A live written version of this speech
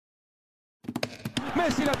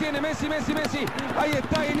Messi la tiene, Messi. Ahí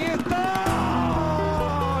está Iniesta.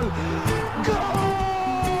 ¡Gol!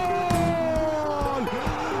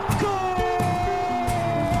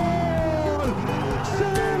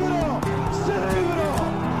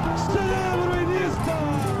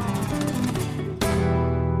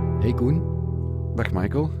 Hey Koen. Dag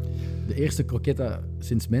Michael. De eerste croquetta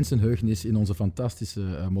sinds mensenheugenis in onze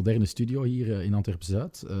fantastische moderne studio hier in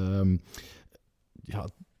Antwerpen-Zuid.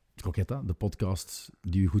 Croquetta, de podcast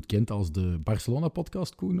die u goed kent als de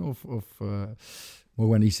Barcelona-podcast, Koen.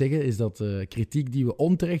 Mogen we niet zeggen, is dat kritiek die we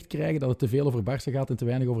onterecht krijgen, dat het te veel over Barça gaat en te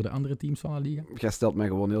weinig over de andere teams van La Liga? Jij stelt mij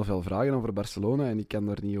gewoon heel veel vragen over Barcelona en ik kan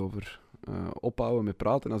daar niet over ophouden met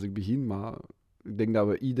praten als ik begin, maar ik denk dat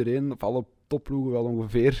we iedereen, of alle topploegen, wel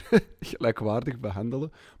ongeveer gelijkwaardig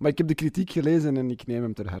behandelen. Maar ik heb de kritiek gelezen en ik neem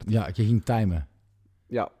hem ter harte. Ja, je ging timen.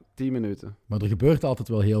 Ja, 10 minuten. Maar er gebeurt altijd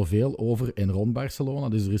wel heel veel over en rond Barcelona,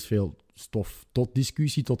 dus er is veel stof tot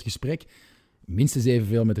discussie, tot gesprek. Minstens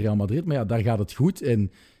evenveel met Real Madrid, maar ja, daar gaat het goed.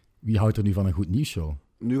 En wie houdt er nu van een goed nieuwsshow?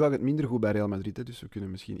 Nu gaat het minder goed bij Real Madrid, hè, dus we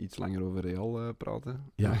kunnen misschien iets langer over Real praten,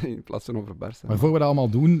 in plaats van over Barça. Maar voor we dat allemaal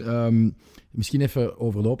doen, misschien even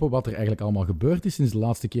overlopen wat er eigenlijk allemaal gebeurd is sinds de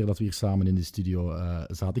laatste keer dat we hier samen in de studio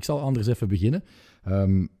zaten. Ik zal anders even beginnen.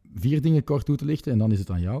 4 dingen kort toe te lichten en dan is het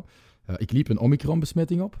aan jou. Ik liep een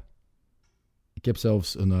Omicron-besmetting op. Ik heb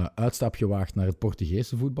zelfs een uitstap gewaagd naar het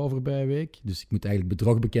Portugese voetbal voorbije week. Dus ik moet eigenlijk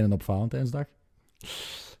bedrog bekennen op Valentijnsdag.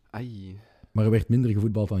 Ai. Maar er werd minder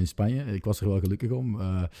gevoetbald dan in Spanje. Ik was er wel gelukkig om.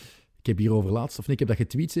 Ik heb hierover laatst, of nee, ik heb dat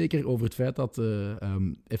getweet zeker, over het feit dat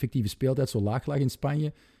effectieve speeltijd zo laag lag in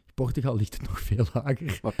Spanje. In Portugal ligt het nog veel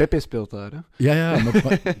lager. Maar Pepe speelt daar, hè? Ja,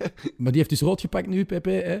 maar die heeft dus rood gepakt nu, Pepe.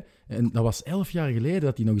 Hè? En dat was 11 jaar geleden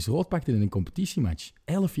dat hij nog eens rood pakte in een competitiematch.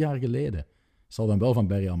 11 jaar geleden. Zal dan wel van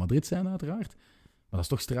bij Real Madrid zijn, uiteraard. Maar dat is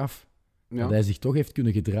toch straf. Ja. Dat hij zich toch heeft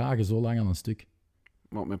kunnen gedragen zo lang aan een stuk.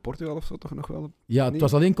 Maar met Portugal of zo toch nog wel? Ja, het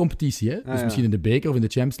was alleen competitie, hè? Dus misschien in de beker of in de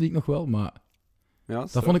Champions League nog wel, maar ja,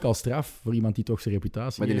 dat vond ik al straf voor iemand die toch zijn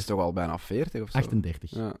reputatie Maar die heeft. is toch al bijna 40 of zo?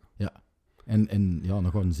 38. Ja. En ja,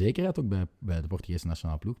 nog wel een zekerheid ook bij de Portugese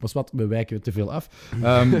nationale ploeg. Maar wat, we wijken te veel af.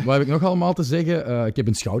 Wat heb ik nog allemaal te zeggen? Ik heb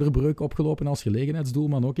een schouderbreuk opgelopen als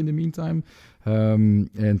gelegenheidsdoelman, ook in de meantime.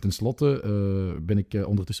 En tenslotte ben ik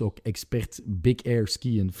ondertussen ook expert Big Air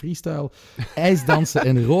skiën, freestyle, ijsdansen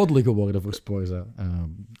en rodelen geworden voor Sporza.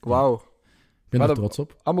 Wauw. Ik ben er trots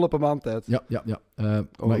op. Allemaal op een maand tijd. Ja.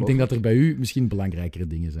 Maar ik denk dat er bij u misschien belangrijkere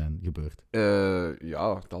dingen zijn gebeurd.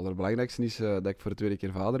 Ja, het allerbelangrijkste is dat ik voor de tweede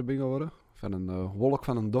keer vader ben geworden. Van een wolk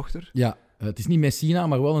van een dochter. Ja, het is niet Messina,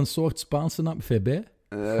 maar wel een soort Spaanse naam. Febe.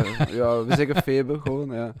 Ja, we zeggen Febe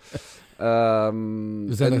gewoon, ja.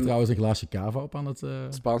 We zijn er trouwens een glaasje cava op aan het...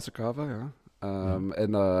 Spaanse cava, ja.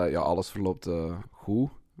 En alles verloopt goed.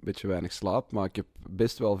 Een beetje weinig slaap, maar ik heb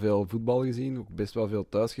best wel veel voetbal gezien. Ook best wel veel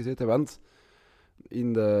thuis gezeten, want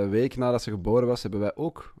in de week nadat ze geboren was, hebben wij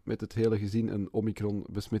ook met het hele gezin een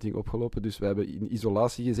Omicron-besmetting opgelopen. Dus wij hebben in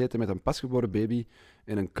isolatie gezeten met een pasgeboren baby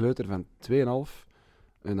en een kleuter van 2,5.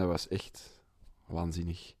 En dat was echt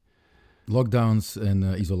waanzinnig. Lockdowns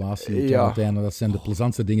en isolatie, quarantaine, dat zijn de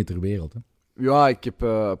plezantste dingen ter wereld. Hè? Ja, ik heb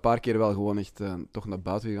een paar keer wel gewoon echt toch naar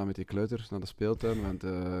buiten gegaan met die kleuter, naar de speeltuin. Want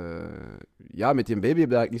met die baby heb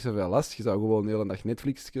je eigenlijk niet zoveel last. Je zou gewoon de hele dag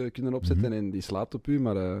Netflix kunnen opzetten en die slaapt op u.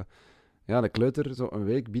 Maar de kleuter zo een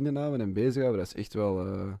week binnenhouden en bezighouden, dat is echt wel...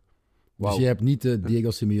 Wow. Dus je hebt niet de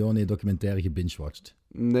Diego Simeone documentaire gebingewatcht?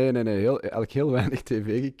 Nee. Eigenlijk heel weinig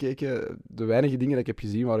tv gekeken. De weinige dingen die ik heb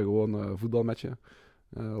gezien waren gewoon voetbalmatchen.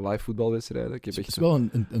 Live voetbalwedstrijden. Het is wel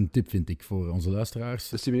een tip, vind ik, voor onze luisteraars.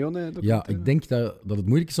 De Simeone? Ja, ik denk dat het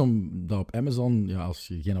moeilijk is om dat op Amazon, als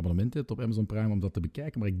je geen abonnement hebt op Amazon Prime, om dat te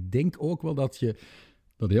bekijken. Maar ik denk ook wel dat je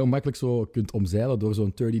dat heel makkelijk zo kunt omzeilen door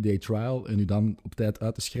zo'n 30-day trial en u dan op tijd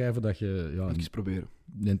uit te schrijven dat je... Ja, eens proberen.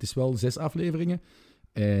 Het is wel 6 afleveringen.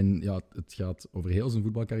 En ja, het gaat over heel zijn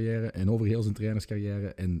voetbalcarrière en over heel zijn trainerscarrière.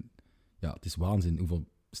 En ja, het is waanzin hoeveel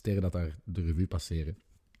sterren dat daar de revue passeren.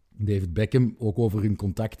 David Beckham, ook over hun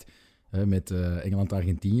contact met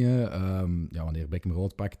Engeland-Argentinië. Wanneer Beckham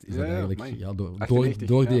rood pakt, is dat eigenlijk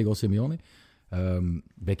door Diego Simeone.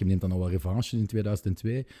 Beckham neemt dan al wel revanche in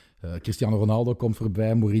 2002. Cristiano Ronaldo komt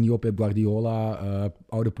voorbij, Mourinho, Pep Guardiola,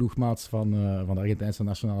 oude ploegmaats van de Argentijnse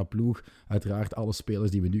nationale ploeg. Uiteraard alle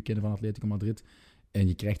spelers die we nu kennen van Atletico Madrid. En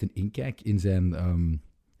je krijgt een inkijk in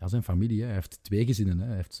zijn familie. Hè. Hij heeft 2 gezinnen. Hè.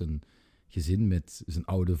 Hij heeft zijn gezin met zijn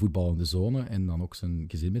oude voetballende zonen en dan ook zijn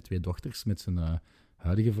gezin met 2 dochters, met zijn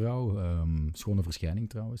huidige vrouw. Schone verschijning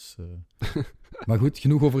trouwens. Maar goed,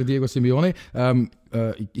 genoeg over Diego Simeone.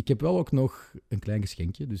 Ik heb wel ook nog een klein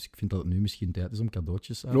geschenkje, dus ik vind dat het nu misschien tijd is om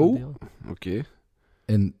cadeautjes uit te delen. Oké.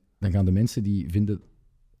 En dan gaan de mensen die vinden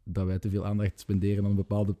dat wij te veel aandacht spenderen aan een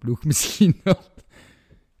bepaalde ploeg misschien wel.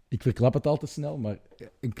 Ik verklap het al te snel, maar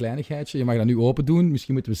een kleinigheidje. Je mag dat nu open doen.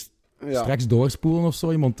 Misschien moeten we straks doorspoelen of zo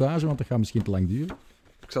in montage, want dat gaat misschien te lang duren.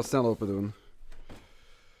 Ik zal het snel open doen.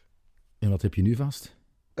 En wat heb je nu vast?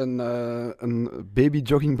 Een baby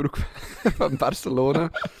joggingbroek van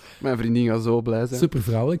Barcelona. Mijn vriendin gaat zo blij zijn. Super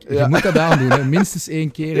vrouwelijk. Ja. Je moet dat aandoen, hè. Minstens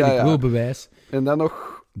 1 keer. Ja, En ik ja. wil bewijs. En dan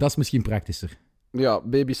nog, Dat is misschien praktischer. ja,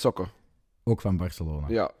 baby sokken. Ook van Barcelona.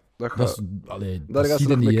 Ja, Dat is, daar dat gaat zie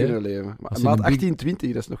ze je nog mee niet, hè. kunnen leven. Maar Als je maat een big-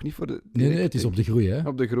 1820, dat is nog niet voor de... Nee, het is op de groei, hè.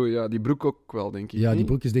 Op de groei, ja. Die broek ook wel, denk ik. Ja, die niet?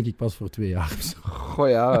 broek is denk ik pas voor 2 jaar of zo. Goh,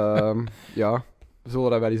 ja. Ja, we zullen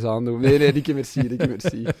dat wel eens aandoen. Nee, dikke merci, dikke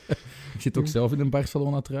merci. Ik zit ook zelf in een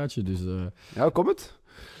Barcelona-truitje, dus... Ja, hoe komt het?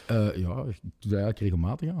 ja, ik doe dat eigenlijk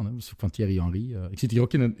regelmatig aan. Hè. Dus van Thierry Henry. Ik zit hier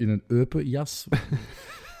ook in een Eupen-jas.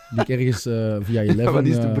 Die ik ergens via Eleven... Ja, wat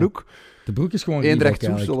is de broek? De broek is gewoon Eendracht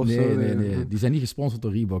Reebok Soestel eigenlijk. of zo, Nee. nee. Die zijn niet gesponsord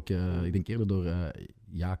door Reebok. Ik denk eerder door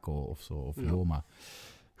Jaco of zo, of Ja. Joma.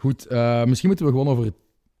 Goed, misschien moeten we gewoon over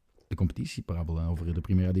de competitie praten, over de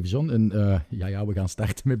Primera Division. En we gaan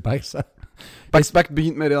starten met Barça. Pak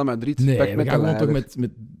begint met Real Madrid. Nee, Pak we met gaan de gewoon toch leider.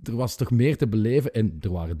 met... Er was toch meer te beleven en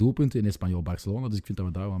er waren doelpunten in Espanyol Barcelona, dus ik vind dat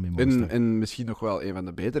we daar wel mee mogen starten. En misschien nog wel een van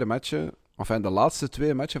de betere matchen. Enfin, de laatste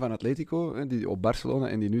 2 matchen van Atletico, hè, die op Barcelona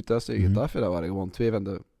en die nu thuis tegen Mhm. Getafe, dat waren gewoon 2 van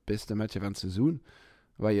de beste matchen van het seizoen.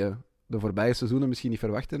 Wat je de voorbije seizoenen misschien niet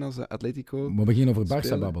verwachtte als Atletico. Maar we beginnen over Barça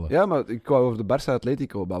spelen. babbelen. Ja, maar ik wou over de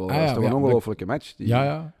Barça-Atletico babbelen. Ah, dat ja, is toch ja, een ongelofelijke match.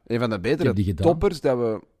 Ja. Een van de Ik betere heb die gedaan. toppers dat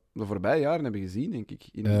we de voorbije jaren hebben gezien, denk ik,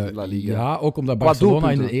 in La Liga. Ja, ook omdat Qua Barcelona in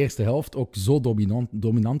doelpunten. de eerste helft ook zo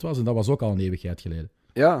dominant was. En dat was ook al een eeuwigheid geleden.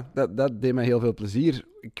 Ja, dat deed mij heel veel plezier.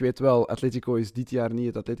 Ik weet wel, Atletico is dit jaar niet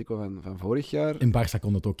het Atletico van vorig jaar. In Barça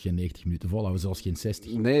kon het ook geen 90 minuten volhouden, zelfs geen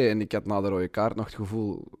 60. Nee, en ik had na de rode kaart nog het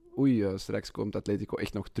gevoel... Oei, straks komt Atletico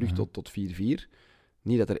echt nog terug Ja. tot 4-4.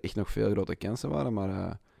 Niet dat er echt nog veel grote kansen waren,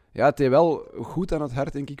 maar... ja, het deed wel goed aan het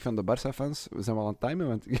hart, denk ik, van de Barça-fans. We zijn wel aan het timen,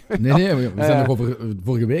 want... Nee, we zijn Ja. nog over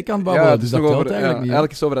vorige week aan het babbelen, het dus is dat nog telt over- eigenlijk niet. hè.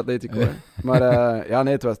 Eigenlijk is het over Atletico. Hè. Maar ja,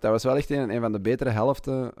 nee, dat was wel echt een van de betere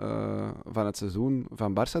helften van het seizoen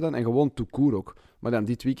van Barça dan. En gewoon tout court ook. Maar dan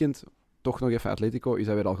dit weekend, toch nog even Atletico, is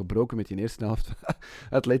dat weer al gebroken met die eerste helft.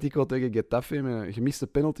 Atletico tegen Getafe met een gemiste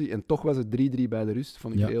penalty. En toch was het 3-3 bij de rust.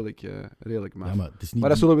 Vond ik Ja. redelijk maaf. Ja, maar het is niet Maar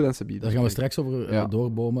dat zullen we dan ze bieden. daar gaan we straks over Ja.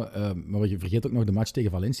 doorbomen. Maar je vergeet ook nog de match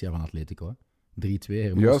tegen Valencia van Atletico. Hè. 3-2,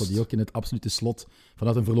 Hermoso, Juist. die ook in het absolute slot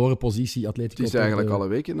vanuit een verloren positie Atletico... Het is toch eigenlijk de- alle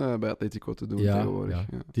weken bij Atletico te doen Ja, tegenwoordig. ja.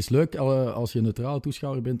 Ja. Het is leuk als je een neutrale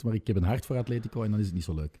toeschouwer bent, maar ik heb een hart voor Atletico en dan is het niet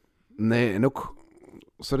zo leuk. Nee, en ook...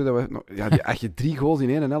 Sorry dat we... als je 3 goals in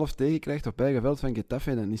 1 helft tegenkrijgt op eigen veld van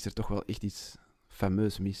Getafe, dan is er toch wel echt iets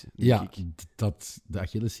fameus mis, denk Ja, ik. dat de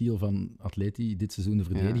Achilleshiel van Atleti dit seizoen de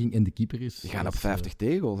verdediging en de keeper is. Die gaan op is, 50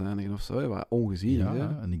 tegengoals eindigen of zo, hè, wat ongezien ja, is.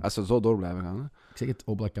 Hè. en ik- Als ze zo door blijven gaan. Hè. Ik zeg het,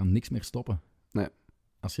 Oblak kan niks meer stoppen. Nee.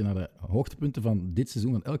 Als je naar de hoogtepunten van dit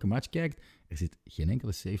seizoen van elke match kijkt, er zit geen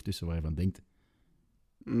enkele save tussen waar je van denkt...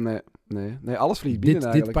 Nee, alles vliegt binnen Dit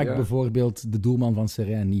eigenlijk. pakt ja. bijvoorbeeld de doelman van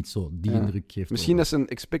Serijn niet zo. Die Ja. indruk geeft Misschien over. dat zijn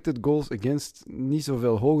expected goals against niet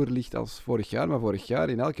zoveel hoger ligt als vorig jaar, maar vorig jaar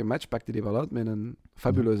in elke match pakte hij wel uit met een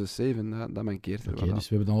fabuleuze save en dat mankeert er Oké, wel aan. dus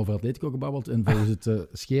we hebben dan over Atletico gebabbeld en volgens het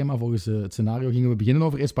schema, volgens het scenario, gingen we beginnen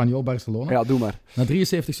over Espanyol Barcelona. Ja, doe maar. Na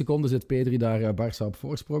 73 seconden zet Pedri daar Barça op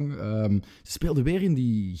voorsprong. Ze speelden weer in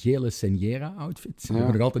die gele Senjera-outfit. Ik Ja.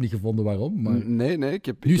 heb nog altijd niet gevonden waarom, maar... Nee,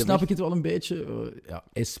 Nu snap ik het wel een beetje. Ja,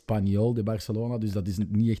 Espanyol de Barcelona, dus dat is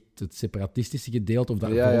niet echt het separatistische gedeelte, of dat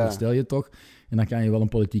Ja, ja. veronderstel je toch. En dan kan je wel een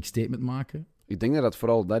politiek statement maken. Ik denk dat het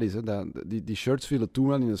vooral dat is. Hè. Die shirts vielen toen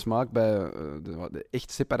wel in de smaak bij de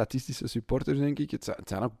echt separatistische supporters, denk ik. Het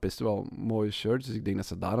zijn ook best wel mooie shirts, dus ik denk dat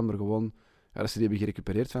ze daarom er gewoon... Ja, dat ze die hebben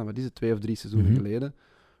gerecupereerd van, wat is het, 2 of 3 seizoenen Mhm. geleden.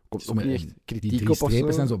 Komt ook Maar niet echt die kritiek 3 op of strepen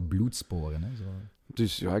zo. zijn zo bloedsporen. Hè, zo.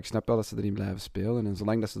 Dus ja, ik snap wel dat ze erin blijven spelen. En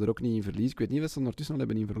zolang dat ze er ook niet in verliezen... Ik weet niet of ze ondertussen al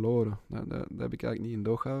hebben in verloren. Dat heb ik eigenlijk niet in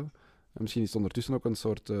doog gehouden. En misschien is het ondertussen ook een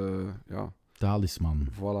soort... ja, Talisman.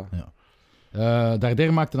 voilà. Ja.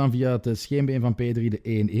 Darder maakte dan via het scheenbeen van Pedri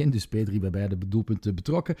de 1-1. Dus Pedri bij beide doelpunten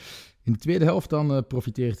betrokken. In de tweede helft dan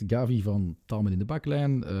profiteert Gavi van talmen in de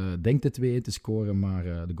baklijn. Denkt de 2-1 te scoren, maar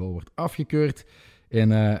de goal wordt afgekeurd.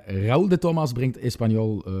 En Raúl de Thomas brengt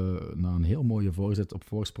Espanyol na een heel mooie voorzet op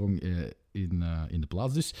voorsprong in de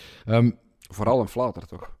plaats. Dus Vooral een flater,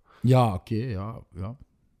 toch? ja, oké, ja.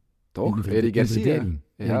 Toch? In de Eric Garcia. verdediging.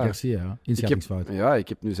 Ja. Eric Garcia, ja. Inschattingsfout. Ik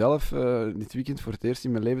heb nu zelf dit weekend voor het eerst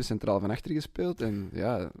in mijn leven centraal van achter gespeeld. En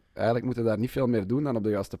ja, eigenlijk moeten we daar niet veel meer doen dan op de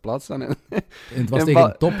juiste plaats staan. En, En het was en tegen bal-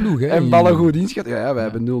 een topploeg, hè? en ballen goed inschatten. Ja, wij Ja.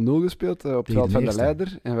 hebben 0-0 gespeeld op het Tegen veld de van de eerste.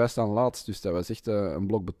 leider. En wij staan laatst. Dus dat was echt een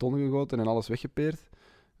blok beton gegoten en alles weggepeerd.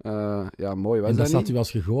 Ja, mooi was En dat dat zat niet. u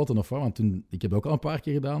als gegoten of wat? Want toen, ik heb het ook al een paar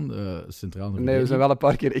keer gedaan, centraal in de Nee, we verdediging. zijn wel een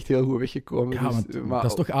paar keer echt heel goed weggekomen. Ja, dus, want maar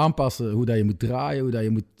dat is toch aanpassen, hoe dat je moet draaien, hoe dat je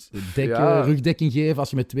moet dekken, Ja. rugdekking geven. Als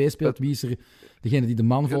je met 2 speelt, wie is er degene die de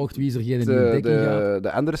man volgt, wie is er degene die in dekking gaat?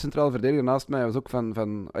 de andere centraal verdediger naast mij was ook hij is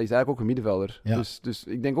eigenlijk ook een middenvelder. Ja. Dus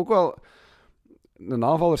ik denk ook wel, een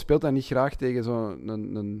aanvaller speelt dat niet graag tegen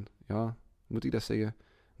zo'n, ja, hoe moet ik dat zeggen?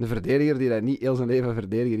 Een verdediger die dat niet heel zijn leven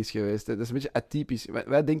verdediger is geweest. Hè. Dat is een beetje atypisch.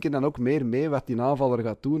 Wij denken dan ook meer mee wat die aanvaller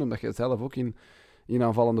gaat doen, omdat je zelf ook in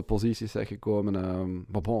aanvallende posities bent gekomen.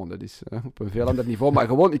 Maar bon, dat is op een veel ander niveau. Maar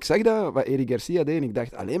gewoon, ik zeg dat, wat Eric Garcia deed, en ik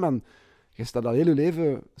dacht, alleen man, je staat al heel je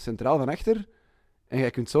leven centraal van achter en jij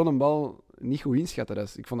kunt zo'n bal niet goed inschatten.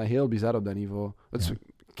 Ik vond dat heel bizar op dat niveau. Het is Ja.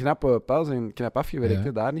 knappe pauze en knap afgewerkt, Ja.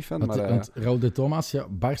 hè, daar niet van. Want, Maar, want Raúl de Thomas, ja,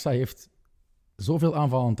 Barça heeft zoveel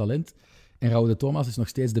aanvallend talent. En Raúl de Thomas is nog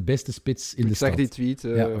steeds de beste spits in de ik zag stad. die tweet.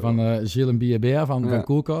 Ja, van Gilles Mbiebea van Ja.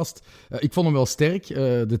 Coolcast. Ik vond hem wel sterk,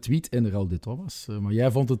 de tweet en Raúl de Thomas. Maar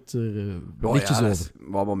jij vond het lichtjes dat over. is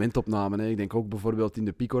wat momentopname. Hè. Ik denk ook bijvoorbeeld in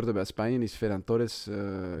de piekorde bij Spanje is Ferran Torres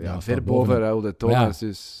staat ver boven. boven Raúl de Thomas.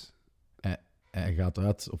 Dus Hij gaat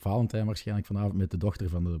uit op Valentijn waarschijnlijk vanavond met de dochter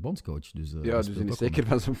van de bondscoach. Dus, ja, dat dus speelt die is ook zeker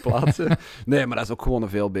van zijn plaats. Hè. Nee, maar dat is ook gewoon een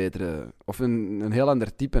veel betere... Of een heel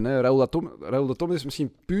ander type. Hè. Raúl de Thomas is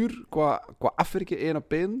misschien puur qua afwerken 1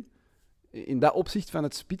 op 1. In dat opzicht van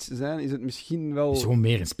het spits zijn is het misschien wel... Het is gewoon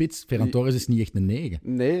meer een spits. Ferran Torres is niet echt een 9.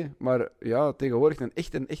 Nee, maar ja, tegenwoordig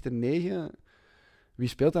een echte 9... Wie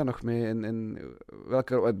speelt daar nog mee? En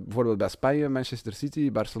bijvoorbeeld bij Spanje, Manchester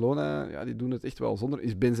City, Barcelona, ja, die doen het echt wel zonder.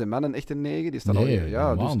 Is Benzema een echte 9? Die staat al, ja,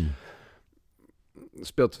 helemaal dus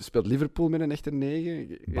niet. speelt Liverpool met een echte 9?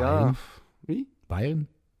 Ja, Bayern. wie? Bayern?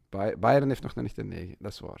 Bayern heeft nog een echte 9,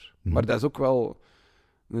 dat is waar. Mhm. Maar dat is ook wel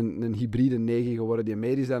een hybride 9 geworden die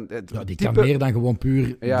meer is dan... Ja, die kan meer dan gewoon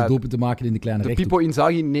puur de doelpunt te maken in de kleine de rechter. Pippo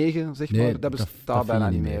Inzaghi 9, zeg Nee, maar, dat bestaat bijna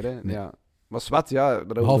niet meer. Hè. Nee. Ja. Maar zwart, ja.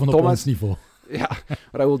 Behalve op ons niveau. Ja,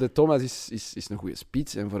 Raúl de Thomas is een goede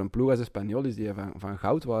spits. En voor een ploeg als Espanyol is die van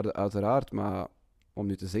goudwaarde, uiteraard. Maar om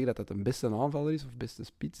nu te zeggen dat dat een beste aanvaller is of beste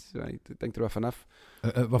spits, ja, ik denk er wat vanaf.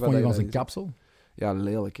 Wat vond je van zijn kapsel? Ja,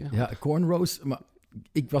 lelijk, hè. Ja, cornrows. Maar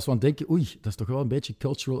ik was van het denken, oei, dat is toch wel een beetje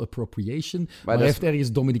cultural appropriation. Maar hij dat heeft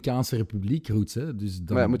ergens Dominicaanse Republiek roots, hè. Dus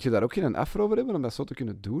dan... Maar moet je daar ook geen afro over hebben om dat zo te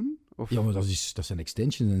kunnen doen? Of... Ja, maar dat zijn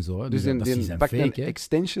extensions en zo. Hè. Dus dat die zijn pakt fake, een hè.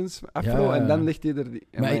 extensions afro Ja. en dan ligt hij er...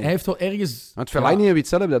 Maar hij heeft wel ergens... Want Fellaini en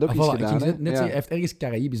Witzel hebben dat ook Ah, iets voilà, gedaan. ik ging net hè. zeggen, hij heeft ergens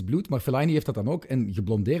Caraïbisch bloed, maar Fellaini heeft dat dan ook en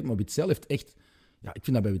geblondeerd. Maar Witzel heeft echt... Ja, ik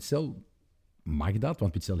vind dat bij Witzel mag dat,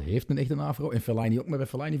 want Witzel heeft een echte afro. En Fellaini ook, maar bij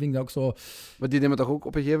Fellaini vind ik dat ook zo... Maar die hebben toch ook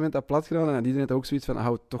op een gegeven moment dat plat gedaan en die heeft ook zoiets van,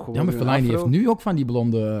 hou toch gewoon Ja, maar een Fellaini afro. heeft nu ook van die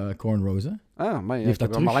blonde cornrows, hè. Ah, maar je heeft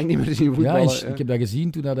hebt dat dat al terug. lang niet meer zien voetballen. Ja, ik heb dat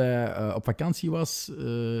gezien toen dat hij op vakantie was,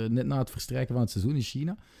 net na het verstrijken van het seizoen in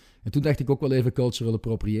China. En toen dacht ik ook wel even cultural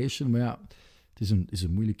appropriation, maar ja, het is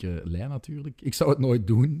een moeilijke lijn natuurlijk. Ik zou het nooit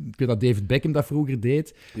doen. Ik weet dat David Beckham dat vroeger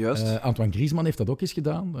deed. Juist. Antoine Griezmann heeft dat ook eens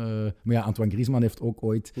gedaan. Maar ja, Antoine Griezmann heeft ook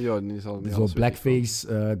ooit Ja, die is al niet zo alles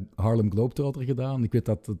blackface Harlem Globetrotter gedaan. Ik weet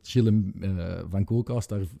dat Gilles van Coolcast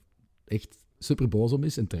daar echt super boos om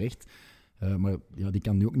is en terecht. Maar ja, die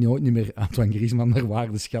kan nu ook nooit niet meer Antoine Griezmann naar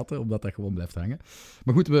waarde schatten, omdat dat gewoon blijft hangen.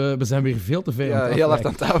 Maar goed, we zijn weer veel te ver Ja, aan het heel hard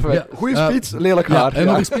afwijken. aan tafel. Ja, Goeie spits, lelijk Ja, haar. en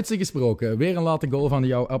Ja, over spitsen gesproken. Weer een late goal van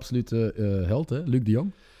jouw absolute held, hè? Luc de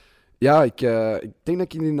Jong. Ja, ik denk dat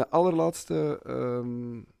ik in de allerlaatste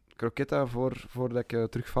croquetta, voordat ik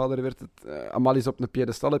terugvader werd, allemaal eens op een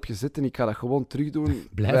piedestal heb gezet en ik ga dat gewoon terug doen.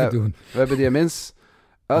 Blijven doen. We hebben die mens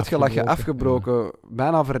uitgelachen, Afgebroken, afgebroken,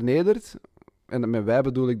 bijna vernederd. En met wij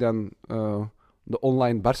bedoel ik dan de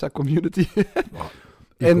online Barça-community.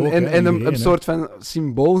 En een soort van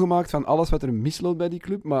symbool gemaakt van alles wat er misloopt bij die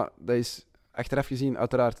club. Maar dat is achteraf gezien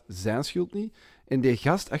uiteraard zijn schuld niet. En die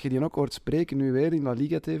gast, als je die ook hoort spreken nu weer in La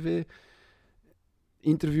Liga TV,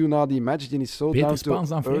 interview na die match, die is zo Beter down to Spaans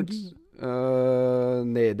dan earth.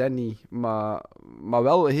 Frenkie? Nee, dat niet. Maar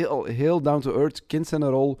wel heel down to earth, kent zijn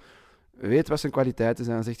rol, weet wat zijn kwaliteiten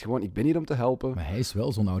zijn, zegt gewoon, ik ben hier om te helpen. Maar hij is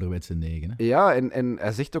wel zo'n ouderwetse 9, hè? Ja, en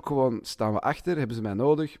hij zegt ook gewoon, staan we achter, hebben ze mij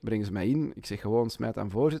nodig, brengen ze mij in. Ik zeg gewoon, smijt aan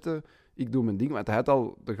voorzitten, ik doe mijn ding. Want hij had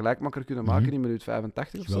al de gelijkmaker kunnen maken in minuut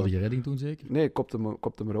 85 of zo. Geweldige redding toen zeker? Nee, kopt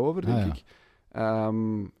hem erover, denk ik.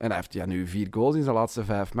 En hij heeft nu 4 goals in zijn laatste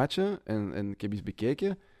 5 matchen. En ik heb eens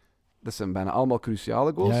bekeken, dat zijn bijna allemaal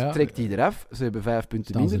cruciale goals. Ja. Trekt hij eraf, ze hebben 5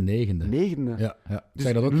 punten Staan ze minder. 9e. 9e. Ja. Ik Dus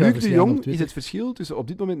zei dat ook Luc de versneld op Jong Twitter. is het verschil tussen op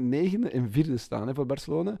dit moment 9e en 4e staan hè, voor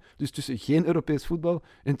Barcelona. Dus tussen geen Europees voetbal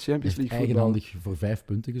en Champions Heeft League voetbal. eigenhandig voor 5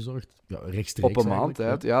 punten gezorgd. Ja, rechtstreeks Op een maand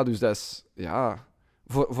eigenlijk, tijd. Ja, dus dat is... Ja,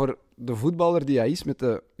 voor de voetballer die hij is, met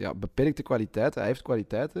de beperkte kwaliteiten, hij heeft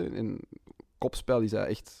kwaliteiten. En kopspel is hij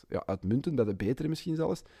echt uitmuntend, bij de betere misschien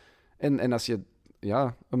zelfs. En als je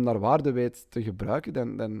hem naar waarde weet te gebruiken,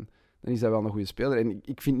 dan is hij wel een goede speler. En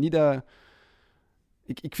ik vind niet dat...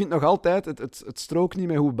 Ik vind nog altijd, het strookt niet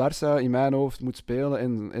met hoe Barça in mijn hoofd moet spelen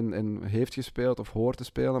en heeft gespeeld of hoort te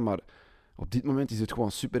spelen, maar op dit moment is het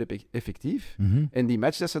gewoon super effectief. Mhm. En die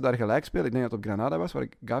match dat ze daar gelijk spelen, ik denk dat het op Granada was, waar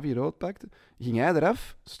Gavi rood pakte, ging hij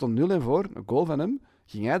eraf, stond 0-1 voor, een goal van hem,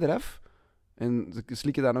 ging hij eraf en ze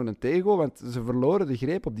slikken daar nog een tegengoal, want ze verloren de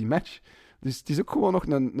greep op die match. Dus het is ook gewoon nog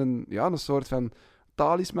een soort van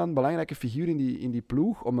talisman, belangrijke figuur in die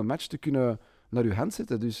ploeg, om een match te kunnen naar uw hand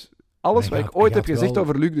zetten. Dus alles wat ik ooit heb gezegd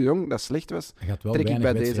over Luc de Jong, dat slecht was, Hij gaat wel trek ik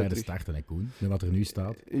weinig bij deze wedstrijden terug. starten, hè, Koen? Met wat er nu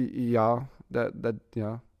staat.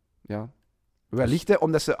 Ja. Wellicht, hè,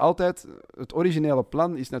 omdat ze altijd... Het originele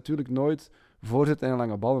plan is natuurlijk nooit voorzetten en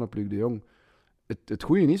lange ballen op Luc de Jong. Het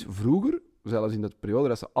goede is, vroeger, zelfs in de periode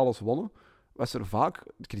dat ze alles wonnen, was er vaak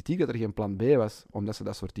de kritiek dat er geen plan B was, omdat ze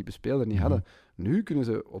dat soort type speler niet hadden. Nu kunnen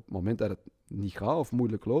ze op het moment dat het niet gaat of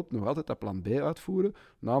moeilijk loopt, nog altijd dat plan B uitvoeren,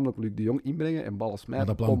 namelijk Luc de Jong inbrengen en ballen smijten.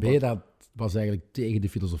 Maar dat plan pompen. B, dat was eigenlijk tegen de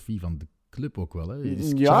filosofie van de club ook wel. Hè? Is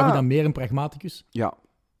Ja. Xavi dan meer een pragmaticus? Ja,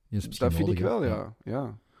 Is misschien dat vind nodig, ik wel, hè?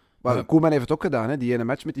 ja. Maar Ja. Koeman heeft het ook gedaan, hè. Die ene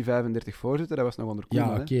match met die 35 voorzitter, dat was nog onder Koeman.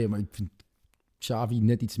 Ja, hè. oké, maar ik vind Xavi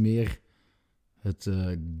net iets meer het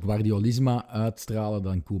Guardiolisme uitstralen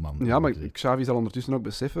dan Koeman. Ja, maar Xavi zal ondertussen ook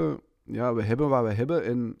beseffen, we hebben wat we hebben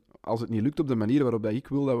en als het niet lukt op de manier waarop dat ik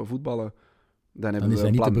wil dat we voetballen, dan hebben is we hij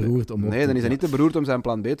een niet plan te B. beroerd om... Nee, dan is hij niet te beroerd om zijn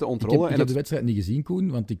plan B te Ik heb, ontrollen. ik heb de wedstrijd niet gezien,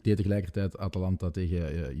 Koen, want ik deed tegelijkertijd Atalanta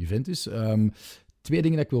tegen Juventus. 2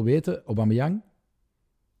 dingen dat ik wil weten. Aubameyang,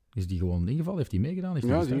 is die gewoon ingevallen? Heeft hij meegedaan? Heeft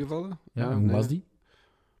hij Ja, is gestart? ingevallen. Ja, hoe was die?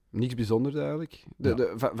 Niks bijzonders eigenlijk. Ja.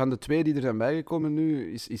 Van de 2 die er zijn bijgekomen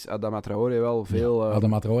nu, is Adama Traoré wel veel...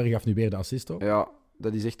 Adama Traoré gaf nu weer de assist ook. Ja,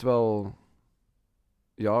 dat is echt wel...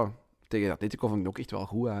 Ja, tegen Atletico vond ik ook echt wel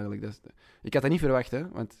goed eigenlijk. Ik had dat niet verwacht, hè.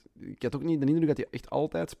 Want ik had ook niet de indruk dat hij echt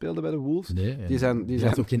altijd speelde bij de Wolves. Nee, Die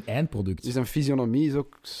is ook geen eindproduct. Dus zijn fysionomie is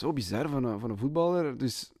ook zo bizar van een voetballer.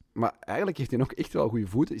 Dus, maar eigenlijk heeft hij ook echt wel goede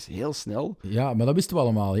voeten. Is heel snel. Ja, maar dat wisten we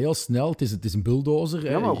allemaal. Heel snel. Het is een bulldozer.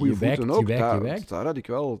 Ja, maar goede je wijkt, voeten ook. je wijkt. Daar had ik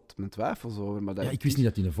wel mijn twijfels over. Maar dat Ja, ik wist niet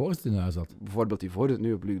dat hij een voorzet in huis had. Bijvoorbeeld die voorzet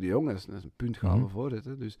nu op Luc de Jong, dat is een puntgave Mhm. voorzet.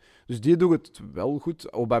 Hè. Dus die doet het wel goed.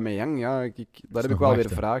 Aubameyang, ja, daar heb ik nog wel weer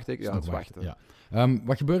wachten. vraagtekens. Ja, Nog het is wachten. Ja.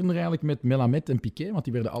 Wat gebeurde er eigenlijk met Melamed en Piqué? Want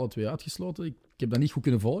die werden alle 2 uitgesloten. Ik heb dat niet goed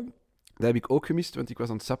kunnen volgen. Dat heb ik ook gemist, want ik was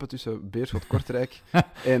aan het sappen tussen Beerschot Kortrijk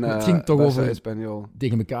en Het ging toch Barça over- Espanyol.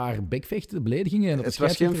 Tegen elkaar bekvechten, beledigingen. En dat Het de was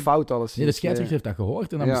geen scheidsrechter... fout alles. Nee, de scheidsrechter heeft dat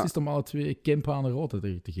gehoord en dan Ja. beslist om alle 2 Kempaan rood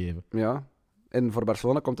te geven. Ja. En voor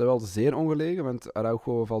Barcelona komt hij wel zeer ongelegen, want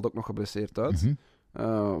Araujo valt ook nog geblesseerd uit. Mhm.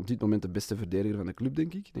 Op dit moment de beste verdediger van de club,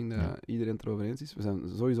 denk ik. Ik denk dat Ja. iedereen het erover eens is. We zijn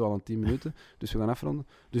sowieso al aan 10 minuten, dus we gaan afronden.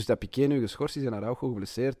 Dus dat Piqué nu geschorst is en Araujo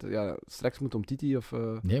geblesseerd. Ja, straks moet Umtiti of...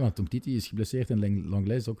 Nee, want Umtiti is geblesseerd en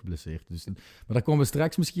Langlais is ook geblesseerd. Dus, maar daar komen we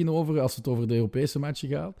straks misschien over als het over de Europese matchen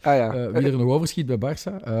gaat. Ah ja. Wie er nog overschiet bij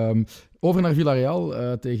Barça. Over naar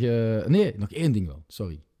Villarreal tegen... Nee, nog 1 ding wel.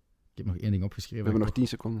 Sorry. Ik heb nog 1 ding opgeschreven. We hebben nog 10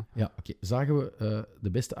 seconden. Ja, oké. Zagen we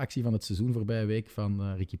de beste actie van het seizoen voorbije week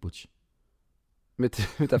van Ricky Puig? Met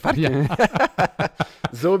dat varken.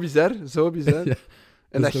 Zo bizar, zo bizar. Ja,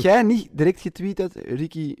 En dat dat is jij niet direct getweet had,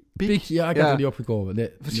 Ricky Pik. Pik, ja, ik had er niet opgekomen. Nee,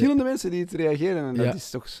 Verschillende mensen die het reageren. En Ja. dat is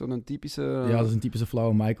toch zo'n typische... Ja, dat is een typische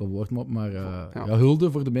flauwe Michael-woordmop, maar Ja.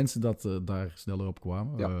 hulde voor de mensen dat daar sneller op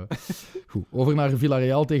kwamen. Ja. Goed, over naar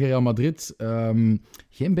Villarreal tegen Real Madrid.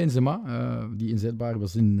 Geen Benzema, die inzetbaar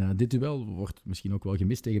was in dit duel. Wordt misschien ook wel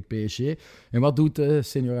gemist tegen PSG. En wat doet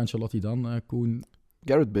senior Ancelotti dan, Koen?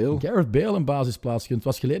 Gareth Bale. Gareth Bale een basisplaats gunt. Het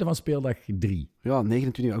was geleden van speeldag 3. Ja,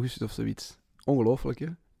 29 augustus of zoiets. Ongelooflijk, hè?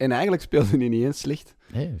 En eigenlijk speelde hij niet eens slecht.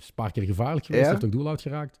 Is een paar keer gevaarlijk geweest, Ja. heeft ook doel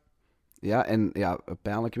uitgeraakt. Ja, en ja,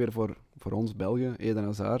 pijnlijk weer voor ons Belgen, Eden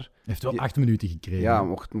Hazard. Heeft wel Die- 8 minuten gekregen. Ja,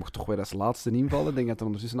 mocht toch weer als laatste invallen. Ik denk dat er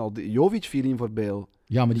ondertussen al... Jovic viel in voor Bale.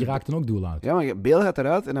 Ja, maar die raakten ook doel uit. Ja, maar Bale gaat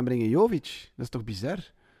eruit en dan breng je Jovic. Dat is toch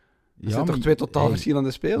bizar? Dat zijn toch 2 totaal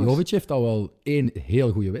verschillende spelers? Jovic heeft al wel 1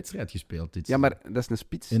 heel goede wedstrijd gespeeld. Dit Ja, maar dat is een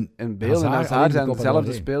spits. En En Bale en Hazard Hazard alleen de zijn Copa dezelfde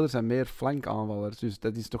del Rey. spelers en meer flankaanvallers. Dus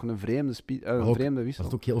dat is toch een vreemde, ook- vreemde wissel.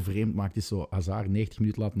 Wat het ook heel vreemd maakt, is zo Hazard 90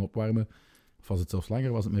 minuten laten opwarmen. Of was het zelfs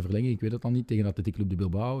langer, was het met verlenging, ik weet het dan niet. Tegen Athletic Club de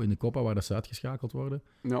Bilbao in de Copa, waar dat ze uitgeschakeld worden.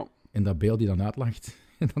 Ja. En dat Bale die dan uitlacht.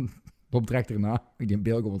 En dan opdracht erna, ik denk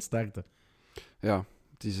Bale gewoon starten. Ja,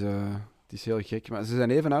 het is heel gek. Maar ze zijn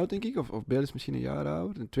even oud, denk ik. Of Bale is misschien een jaar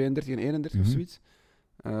ouder. 32 en 31 of Mhm. zoiets.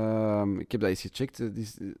 Ik heb dat eens gecheckt.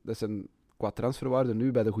 Dat zijn qua transferwaarde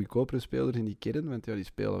nu bij de goedkopere spelers in die kern. Want ja, die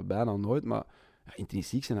spelen bijna nooit. Maar ja,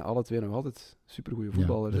 intrinsiek zijn alle 2 nog altijd supergoeie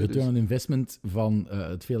voetballers. Ja, de hè. return Dus, on investment van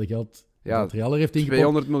het vele geld Ja, dat Real er heeft ingepompt.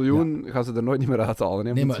 200 miljoen gaan ze er nooit niet meer uithalen.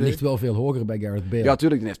 Hè, Nee, maar het ligt wel veel hoger bij Gareth Bale. Ja,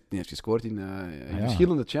 tuurlijk. Die heeft gescoord in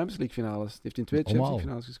verschillende Champions League finales. Die heeft in 2 Champions League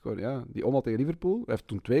finales gescoord. Ja. Die omhaal tegen Liverpool. Hij heeft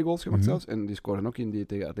toen 2 goals gemaakt zelfs. En die scoorde ook in die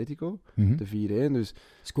tegen Atletico. De 4-1. Dus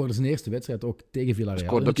Scoorde zijn eerste wedstrijd ook tegen Villarreal.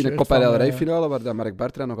 scoorde ook in de Copa del Rey finale, waar dat Marc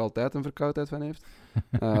Bartra nog altijd een verkoudheid van heeft.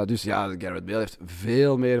 Dus ja, Gareth Bale heeft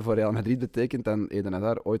veel meer voor Real Madrid betekend dan Eden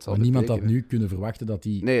Hazard ooit zal maar niemand had betekenen. nu kunnen verwachten dat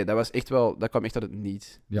hij... Nee, dat kwam echt uit het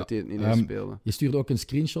niet. Ja. Dat hij het niet eens speelde. Je stuurde ook een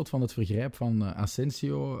screenshot van het vergrijp van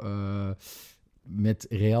Asensio met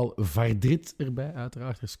Real Madrid erbij,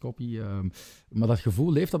 uiteraard, Skopje. Maar dat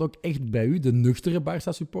gevoel, leeft dat ook echt bij u, de nuchtere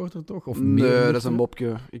Barça-supporter toch? Of meer Nee, nuchtere? dat is een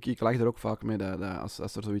mopje. Ik lag er ook vaak mee dat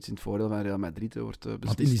als er zoiets in het voordeel van Real Madrid wordt Want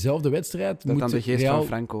beslist. in diezelfde wedstrijd Dat moet dan de geest Real van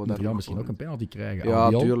Franco daar ja, misschien ook een penalty krijgen. Ja,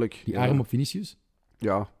 Albiol, tuurlijk. Die Ja. arm op Vinicius.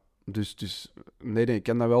 Ja, dus nee, ik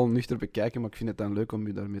kan dat wel nuchter bekijken, maar ik vind het dan leuk om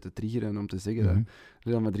je daarmee te triggeren en om te zeggen dat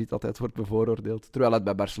Real Madrid altijd wordt bevooroordeeld. Terwijl het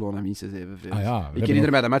bij Barcelona minstens evenveel is. Ik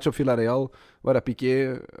herinner mij de match op Villarreal, waar dat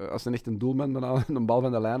Piqué, als een echt een doelman, bijna een bal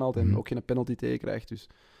van de lijn haalt en ook geen penalty tegen krijgt. Dus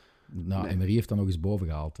Nou, Emery heeft dan nog eens boven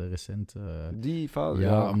gehaald, hè, recent. die fase,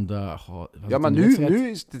 Ja, omdat... Ja, maar nu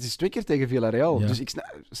is het 2 keer tegen Villarreal. Ja. Dus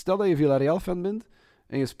stel dat je Villarreal-fan bent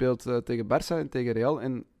en je speelt tegen Barça en tegen Real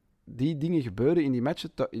en die dingen gebeuren in die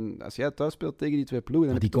matchen, als jij thuis speelt tegen die 2 ploegen...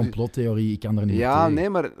 dan Die heb je toch complottheorie, ik kan er niet Ja, tegen. nee,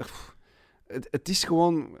 maar het is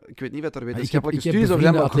gewoon... Ik weet niet wat er wetenschappelijke ik heb studies over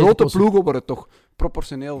zijn, maar bevriende grote Atletico's- ploegen worden toch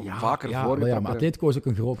proportioneel vaker ja, voorgetrokken. maar Atletico is ook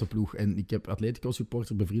een grote ploeg. En ik heb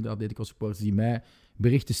Atletico-supporters, bevriende Atletico-supporters, die mij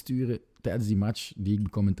berichten sturen tijdens die match die ik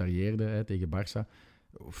becommentarieerde tegen Barça.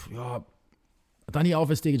 Dani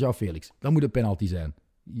Alves tegen João Felix. Dat moet een penalty zijn.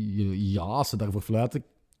 Ja, als ze daarvoor fluiten,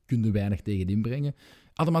 kun je weinig tegen inbrengen.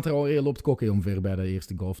 Adama Traoré loopt Koke omver bij de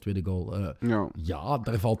eerste goal of tweede goal. Ja,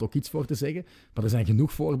 daar valt ook iets voor te zeggen. Maar er zijn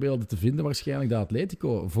genoeg voorbeelden te vinden waarschijnlijk dat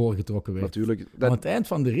Atletico voorgetrokken werd. Natuurlijk. Aan het eind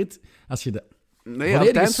van de rit, als je de... Nee, aan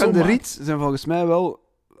het eind van de rit zijn volgens mij wel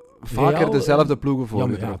vaker Real, dezelfde ploegen ja, maar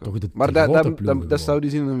voorgetrokken. toch de Maar grote ploegen dat zou gewoon.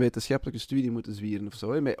 dus in een wetenschappelijke studie moeten zwieren of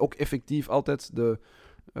zo. Hè. Maar ook effectief altijd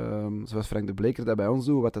zoals Frank de Bleker dat bij ons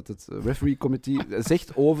doet, wat het referee committee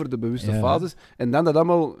zegt over de bewuste fases. En dan dat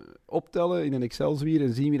allemaal optellen in een Excel-zwier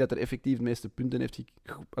en zien wie dat er effectief de meeste punten heeft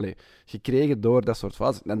gekregen door dat soort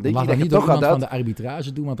fases. Dan denk Laat ik dat dat je niet toch door gaat iemand van uit... de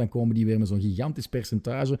arbitrage doen, want dan komen die weer met zo'n gigantisch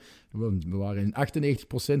percentage. We waren in 98%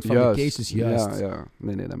 van de cases juist. Ja.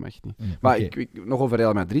 Nee, dat mag niet. Nee, Maar oké. nog over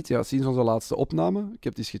Real Madrid. Ja, sinds onze laatste opname, ik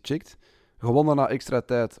heb het eens gecheckt, gewonnen na extra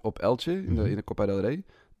tijd op Elche in de Copa del Rey.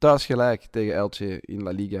 Thuis gelijk tegen Elche in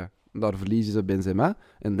La Liga. Daar verliezen ze Benzema.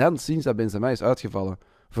 En dan, sinds dat Benzema is uitgevallen,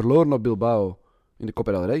 verloren op Bilbao in de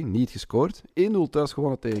Copa del Rey, niet gescoord. 1-0 thuis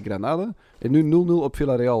gewonnen tegen Granada. En nu 0-0 op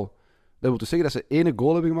Villarreal. Dat wil dus zeggen dat ze 1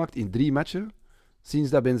 goal hebben gemaakt in 3 matchen sinds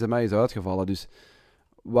dat Benzema is uitgevallen. Dus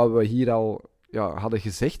wat we hier al hadden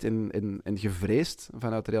gezegd en gevreesd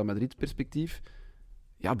vanuit Real Madrid perspectief,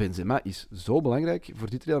 ja, Benzema is zo belangrijk voor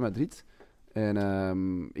dit Real Madrid. En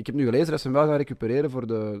ik heb nu gelezen dat ze hem wel gaan recupereren voor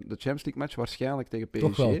de Champions League match, waarschijnlijk tegen PSG.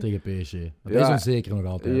 Toch wel tegen PSG. Dat Ja. is onzeker nog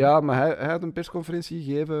altijd. Ja, maar hij had een persconferentie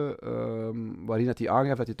gegeven waarin hij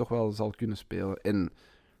aangaf dat hij toch wel zal kunnen spelen.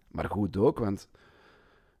 Maar goed ook, want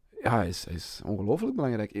ja, hij is ongelooflijk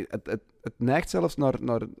belangrijk. Het neigt zelfs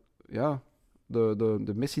naar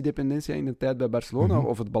de Messi-dependentie in de tijd bij Barcelona,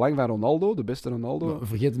 of het belang van Ronaldo, de beste Ronaldo. Maar we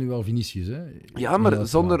vergeten nu wel Vinicius, hè? Ja, maar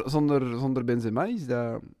zonder Benzema is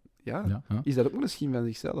dat... Ja. Is dat ook maar een schim van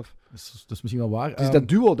zichzelf. Dat is misschien wel waar. Het is dat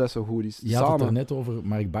duo dat zo goed is. Je had het samen. er net over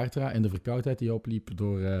Marc Bartra en de verkoudheid die opliep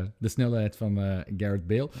door de snelheid van Gareth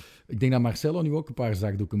Bale. Ik denk dat Marcelo nu ook een paar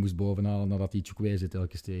zakdoeken moest bovenhalen nadat hij Chukwueze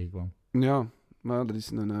telkens tegenkwam. Ja, maar dat is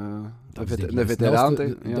een denk ik veteraan.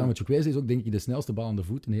 Chukwueze is ook denk ik de snelste bal aan de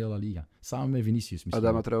voet in heel La Liga. Samen met Vinicius misschien.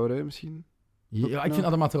 Adama Traoré misschien. Ja, ik vind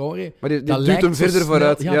Adama Traoré... Maar die dat duwt lijkt hem zo verder snel.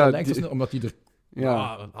 vooruit. Ja, dat lijkt zo snel, omdat hij er...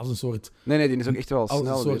 Ja. als een soort... Nee, die is ook echt wel Als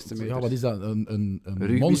snel. een soort, ja, wat is dat? Een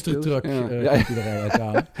Rugby monstertruck speelt. komt hij eruit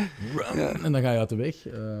halen. En dan ga je uit de weg.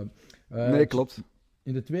 Nee, klopt.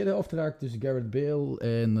 In de tweede helft raakt dus Gareth Bale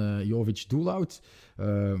en Jovic doel-out.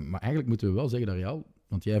 Maar eigenlijk moeten we wel zeggen dat Real...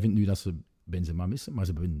 Want jij vindt nu dat ze Benzema missen, maar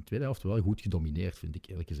ze hebben in de tweede helft wel goed gedomineerd, vind ik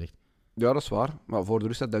eerlijk gezegd. Ja, dat is waar. Maar voor de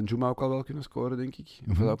rust had Danjuma ook al wel kunnen scoren, denk ik.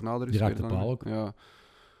 Of dat ook na de rust. Die raakte weer de dan. paal ook. Ja.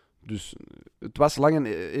 Dus het was lang een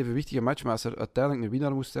evenwichtige match, maar als er uiteindelijk een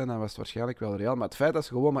winnaar moest zijn, dan was het waarschijnlijk wel Real. Maar het feit dat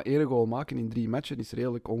ze gewoon maar 1 goal maken in 3 matchen is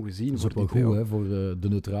redelijk ongezien. Dat is voor ook wel dit goed Real. hè, voor de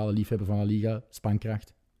neutrale liefhebber van La Liga,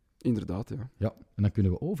 spankracht. Inderdaad, ja. Ja, en dan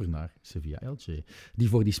kunnen we over naar Sevilla Elche, die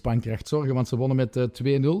voor die spankracht zorgen, want ze wonnen met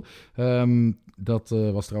 2-0. Dat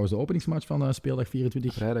was trouwens de openingsmatch van speeldag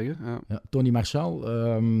 24. Vrijdag, hè? Ja. Ja, Tony Martial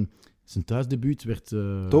Zijn thuisdebuut werd...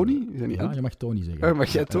 Tony? Is dat niet Ja, je mag Tony zeggen. Oh, mag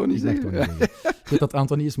jij Tony ik mag zeggen? Tony zeggen. Ik weet dat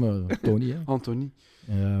Anthony is, maar Tony, hè. Anthony.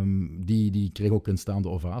 Die kreeg ook een staande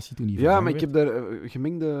ovatie toen hij Ja, vervangen maar ik werd. heb daar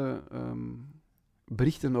gemengde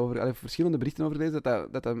berichten over, verschillende berichten over gelezen,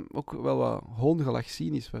 dat hij ook wel wat hoongelach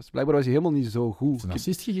cynisch was. Blijkbaar was hij helemaal niet zo Hij goed. heeft een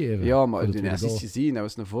assist gegeven. Ja, maar voor de die tweede assist goal. gezien, dat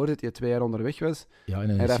was een voorzet die 2 jaar onderweg was. Ja, en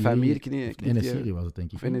En Rafa Mir in een serie was het, denk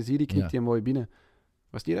ik. Of Enesiri knikt Ja. hij mooi binnen.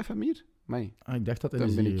 Was die Rafa Mir? Nee, Ah, ik dacht dat dan een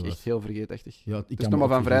ben ik serie echt was. heel vergeetachtig. Ja, ik Het is kan nog me maar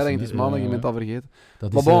ook van vrijdag, het vergissen, is maandag, hè. je bent al vergeten.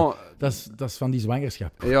 Dat Maar is, bon, dat is van die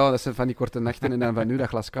zwangerschap. ja, dat zijn van die korte nachten en dan van nu dat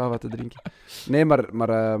glas cava te drinken. Nee, maar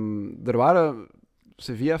er waren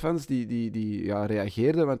Sevilla-fans die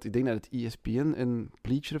reageerden, want ik denk dat het ESPN en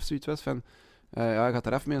Bleacher of zoiets was van hij gaat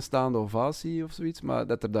eraf met een staande ovatie of zoiets, maar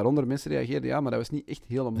dat er daaronder mensen reageerden, ja, maar dat was niet echt Een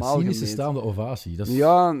helemaal cynische gemeend. staande ovatie. Dat is,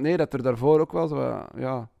 Ja, nee, dat er daarvoor ook wel zo...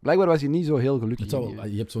 Ja, blijkbaar was hij niet zo heel gelukkig. het zou wel-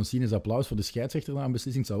 je hebt zo'n cynisch applaus voor de scheidsrechter na een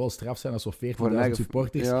beslissing. Het zou wel straf zijn als zo'n voor 40.000 een eigen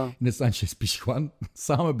supporters Ja. in het Sanchez Pizjuan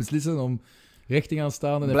samen beslissen om recht te gaan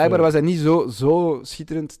staan. En Blijkbaar even- was hij niet zo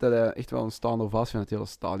schitterend dat hij echt wel een staande ovatie van het hele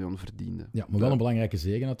stadion verdiende. Ja, maar wel een belangrijke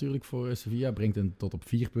zege natuurlijk voor Sevilla. Brengt hen tot op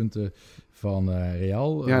 4 punten van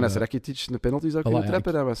Real. Ja, en als Rakitic een penalty zou kunnen voilà, ja,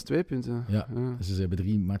 trappen, dat was 2 punten. Ja. Ze hebben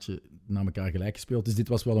 3 matchen na elkaar gelijk gespeeld. Dus dit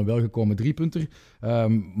was wel een welgekomen 3-punter.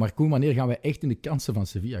 Maar Koen, wanneer gaan wij echt in de kansen van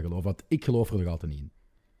Sevilla geloven? Want ik geloof er nog altijd niet in.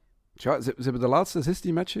 Tja, ze hebben de laatste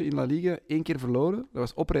 16 matchen in La Liga 1 keer verloren. Dat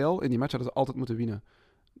was op Real en die match hadden ze altijd moeten winnen.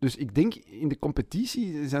 Dus ik denk, in de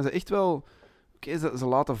competitie zijn ze echt wel... Oké, ze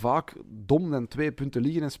laten vaak dom dan 2 punten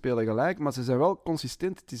liggen en spelen gelijk, maar ze zijn wel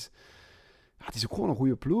consistent. Het is ook gewoon een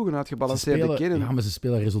goede ploeg, een Ze uitgebalanceerde spelen, kern. ja, maar ze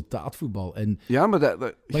spelen resultaatvoetbal. En Ja, maar Maar in zo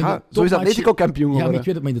de is topmatchen- Atletico kampioen ja, maar geworden. ik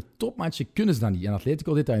weet het, maar in de topmatchen kunnen ze dat niet. En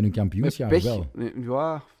Atletico deed dat in hun Met kampioensjaar pech. wel. Nee,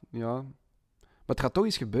 ja. Maar het gaat toch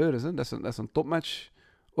eens gebeuren. Hè? Dat is een topmatch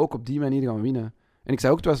ook op die manier gaan winnen. En ik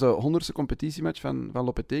zei ook, het was de 100ste competitiematch van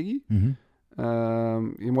Lopetegui. Mhm.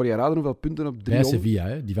 Je moet je raden hoeveel punten op Bij 300... Sevilla,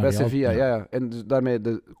 hè? Die van Bij Real. Sevilla, ja. En dus daarmee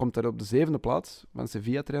komt hij op de 7e plaats van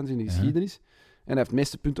Sevilla-trainers in de Ja. geschiedenis. En hij heeft de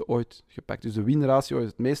meeste punten ooit gepakt. Dus de winratio is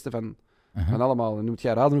het meeste van Aha. allemaal. En nu moet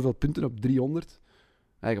jij raden hoeveel punten op 300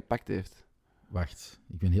 hij gepakt heeft. Wacht,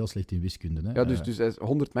 ik ben heel slecht in wiskunde. Hè? Ja, dus hij is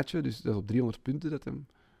 100 matchen, dus dat is op 300 punten dat hem...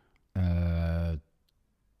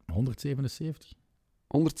 177.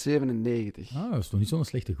 197. Ah, dat is toch niet zo'n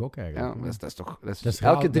slechte gok Ja, eigenlijk. maar dat is toch... Dat is Dat is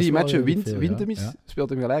raar, elke dat 3 is wel matchen redelijk wint veel, hem eens, ja. speelt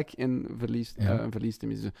hem gelijk en verliest, Ja. verliest hem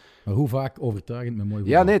eens. Maar hoe vaak overtuigend met mooi Ja,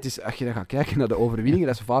 voetbal? nee, het is, als je dan gaat kijken naar de overwinningen,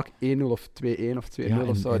 dat is vaak 1-0 of 2-1 of 2-0 Ja,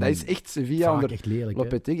 of zo. en Dat is echt Sevilla Vaak onder echt lelijk. Hè?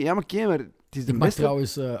 Lopetegui. Ja, maar oké, maar het is de Ik mag beste...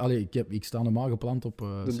 trouwens... ik sta normaal gepland op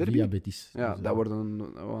derby? Sevilla Betis. Ja, Dus, dat wordt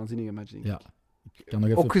een waanzinnige match, denk ik. Ja, ik kan nog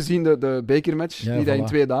even... Ook gezien de bekermatch, Ja, die dat in voilà.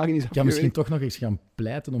 2 dagen is Ik kan misschien afgewerkt. toch nog eens gaan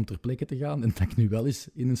pleiten om ter plekke te gaan. En dat ik nu wel eens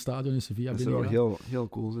in een stadion in Sevilla Dat ben zou wel gegaan. heel, heel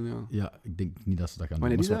cool zijn, ja. Ja, ik denk niet dat ze dat gaan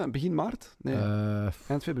Wanneer doen. is maar dat? Begin maart? Nee, het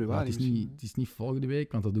eind februari is misschien. niet, het is niet volgende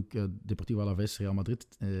week, want dat doe ik Deportivo Alaves, Real Madrid.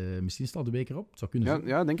 Misschien staat de week erop. Het zou kunnen Ja, zijn.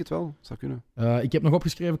 ja, denk het wel. Zou kunnen. Ik heb nog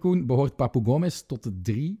opgeschreven, Koen, behoort Papu Gomez tot de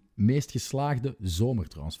 3 meest geslaagde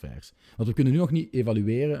zomertransfers. Want we kunnen nu nog niet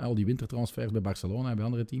evalueren, al die wintertransfers bij Barcelona en bij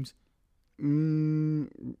andere teams.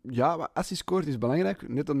 Ja, maar als hij scoort is belangrijk.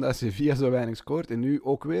 Net omdat Sevilla zo weinig scoort. En nu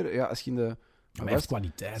ook weer, ja, als je in de Maar hij heeft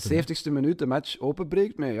kwaliteit. 70ste minuut de match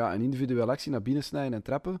openbreekt met een individuele actie naar binnen snijden en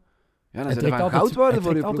trappen. Ja, dan Hij is er trekt van goudwaarde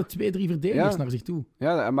voor je altijd ploeg. 2-3 verdedigers Ja. naar zich toe.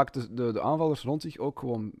 Ja, hij maakt de aanvallers rond zich ook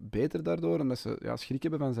gewoon beter daardoor. Omdat ze schrik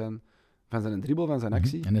hebben van zijn dribbel, van zijn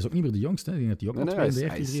actie. En hij is ook niet meer de jongste. Hè. Ik denk dat hij ook Nee, al hij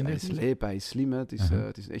 32, is 33 is. leep, hij is slim. Hè.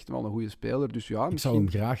 Het is echt wel een goede speler. Dus ja, Ik zou hem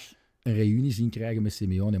misschien... graag een reunie zien krijgen met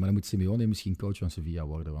Simeone, maar dan moet Simeone misschien coach van Sevilla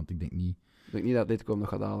worden, want ik denk niet... Ik denk niet dat Atletico hem nog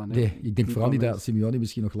gaat halen. Nee, ik denk vooral van niet dat mensen. Simeone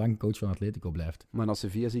misschien nog lang coach van Atletico blijft. Maar als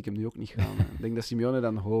Sevilla zie ik hem nu ook niet gaan. Hè. Ik denk dat Simeone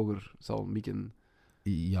dan hoger zal mikken.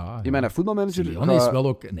 Ja, In mijn voetbalmanager... Simeone is wel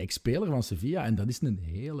ook een ex-speler van Sevilla en dat is een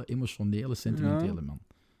hele emotionele, sentimentele man.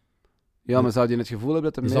 Ja, maar zou je het gevoel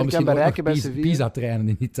hebben dat hij Je zou meer kan misschien ook bereiken bij nog Sevilla? Pisa trainen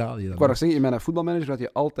in Italië. Dan. Ik wou nog zeggen, in mijn voetbalmanager had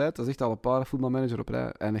je altijd, dat is echt al een paar voetbalmanager op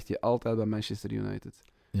rij, eindigt je altijd bij Manchester United.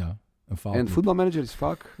 Ja, een fout. En voetbalmanager is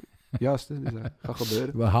vaak juist, hè, dus dat gaat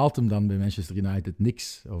gebeuren. Wat haalt hem dan bij Manchester United?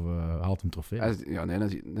 Niks. Of haalt hem trofee?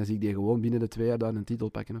 Dan zie ik die gewoon binnen de 2 jaar daar een titel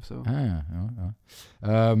pakken of zo. Ah, ja.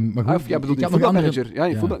 Maar goed, Of jij bedoelt ik die had nog andere... voetbalmanager. Ja,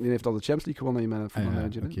 Ja. die heeft al de Champions League gewonnen in mijn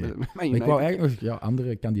voetbalmanager. oké. hè. Bij Maar ik United. wou eigenlijk nog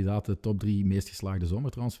andere kandidaten top 3 meest geslaagde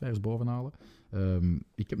zomertransfers bovenhalen.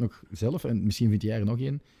 Ik heb nog zelf, en misschien vind jij er nog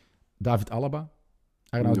één, David Alaba,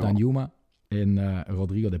 Arnaud Ja. Danjuma en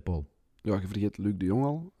Rodrigo de Paul. Ja, je vergeet Luc de Jong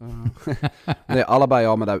al. Nee, allebei,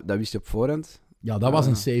 ja, maar dat wist je op voorhand. Ja, dat was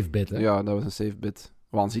een safe bet, hè? Ja, dat was een safe bet.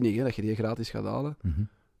 Waanzinnig, hè, dat je die gratis gaat halen. Mhm.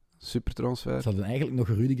 Super transfer. Ze hadden eigenlijk nog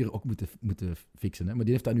Rudiger ook moeten fixen. Hè? Maar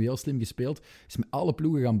die heeft dat nu heel slim gespeeld. Is met alle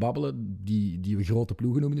ploegen gaan babbelen die we grote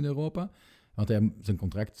ploegen noemen in Europa. Want zijn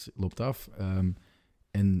contract loopt af.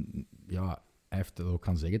 En ja, hij heeft het ook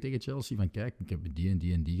gaan zeggen tegen Chelsea van kijk, ik heb met die en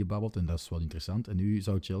die en die gebabbeld en dat is wel interessant. En nu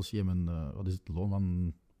zou Chelsea hem wat is het, loon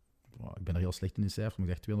van... ik ben er heel slecht in cijfers, maar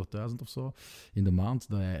ik zeg 200.000 of zo in de maand,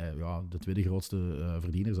 dat hij de tweede grootste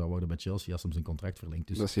verdiener zou worden bij Chelsea als hem zijn contract verlengt.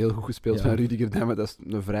 Dus, dat is heel goed gespeeld van Rudiger, maar dat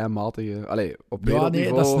is een vrij matige... Allee, op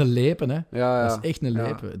wereldniveau... dat is een lepen, hè. Ja. Dat is echt een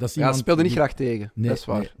lepen. Dat is iemand... speelde niet graag tegen, dat is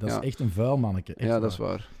waar. Nee, dat is echt een vuil manneke. Ja, dat is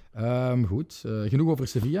waar. Goed, genoeg over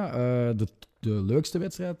Sevilla. De leukste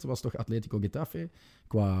wedstrijd was toch Atletico Getafe,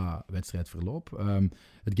 qua wedstrijdverloop.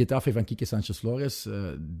 Het Getafe van Quique Sánchez-Flores,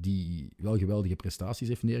 die wel geweldige prestaties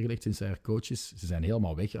heeft neergelegd sinds hij er coach is. Ze zijn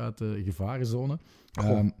helemaal weg uit de gevarenzone.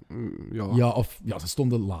 Ze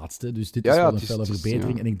stonden laatste, dus dit is wel een felle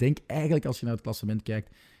verbetering. En ik denk eigenlijk, als je naar het klassement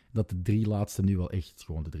kijkt, dat de 3 laatste nu wel echt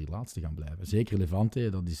gewoon de 3 laatste gaan blijven. Zeker Levante,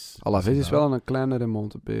 dat is... Alaves is wel een kleine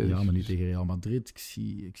remonte bezig. Ja, maar nu tegen Real Madrid.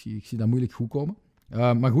 Ik zie dat moeilijk goed komen.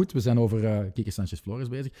 Maar goed, we zijn over Quique Sánchez-Flores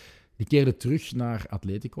bezig. Die keerde terug naar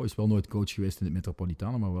Atletico. Is wel nooit coach geweest in het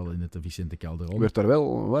Metropolitano, maar wel in het Vicente Calderón. Werd daar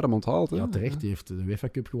wel warm onthaald. Hè? Ja, terecht. Hij heeft de UEFA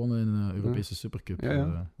Cup gewonnen en de Europese Supercup.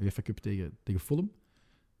 UEFA Cup tegen Fulham.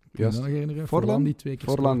 Kun je dat nog herinneren? Forlan die 2 keer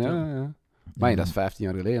Forlan, ja. Maar dat is 15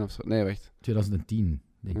 jaar geleden of zo. Nee, wacht. 2010,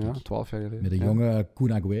 denk ik. 12 jaar geleden. Met een jonge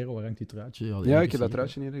Kun Agüero, waar hangt die truitje? Ja, ik heb dat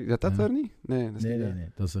truitje niet. Is dat daar niet? Nee, dat is nee.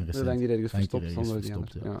 Dat is een recent. Dat hangt hier ergens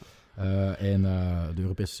verstopt. En de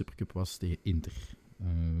Europese Supercup was tegen Inter.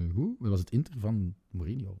 Hoe? Dat was het Inter van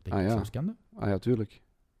Mourinho. Denk ik zelfs kende. Ja, tuurlijk.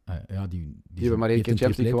 Die hebben maar 1 keer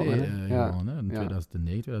Champions League gewonnen. In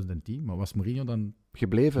 2009, 2010. Maar was Mourinho dan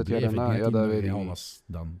gebleven het jaar daarna? Ja, dat weet ik niet. Was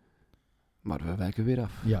dan... Maar we wijken weer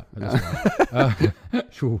af. Ja, dat is waar.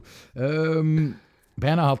 Goed.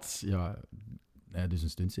 Bijna had dus een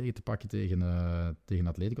stuntzege te pakken tegen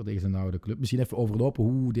Atletico, tegen zijn oude club. Misschien even overlopen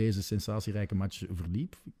hoe deze sensatierijke match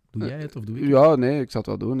verliep. Doe jij het of doe ik het? Ja, nee, ik zal het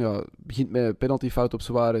wel doen. Ja, het begint met penaltyfout op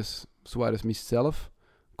Suarez. Suarez mist zelf.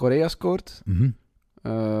 Correa scoort.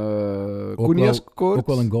 Cunha scoort. Ook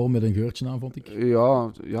wel een goal met een geurtje aan, vond ik.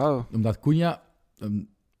 Ja. Omdat Cunha...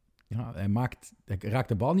 hij raakt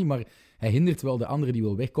de bal niet, maar hij hindert wel de andere die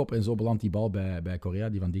wil wegkoppen en zo belandt die bal bij Correa,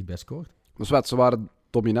 die van dichtbij scoort. Dus wat, ze waren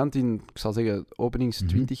dominant in, ik zal zeggen, openings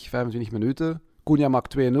 20, 25 minuten. Cunha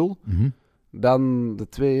maakt 2-0. Dan de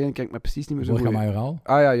 2-1, kan ik me precies niet meer zo goed... Borja Majoral.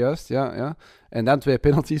 Ah ja, juist. Ja. En dan 2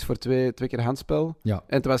 penalties voor twee keer handspel. Ja.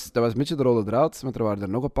 En dat was een beetje de rode draad, want er waren er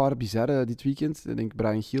nog een paar bizarre dit weekend. Ik denk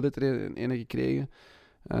Brian Giel heeft er een gekregen.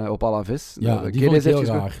 Op Alaves. Ja, die vond ik heel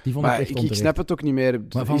raar. Die vond ik snap het ook niet meer.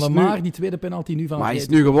 Maar van Lamar, die tweede penalty nu van... Maar is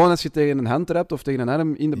nu gewoon als je tegen een hand trapt of tegen een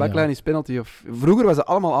arm in de backline is penalty. Vroeger was het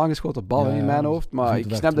allemaal aangeschoten bal in mijn hoofd, maar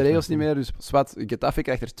ik snap de regels niet meer. Dus zwart, Getafe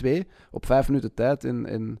krijgt er 2 op 5 minuten tijd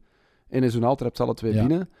en Ezunal trapt ze alle 2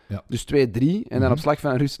 binnen. Ja. Dus 2-3 en dan op slag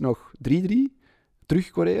van rust nog 3-3.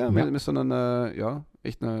 Terug Korea met zo'n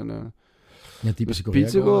echt een typische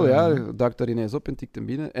Korea-goal, duikt daar ineens op en tikt hem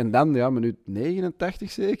binnen. En dan, minuut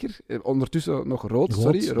 89 zeker. Ondertussen nog rood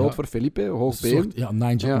voor Felipe, hoogbeen.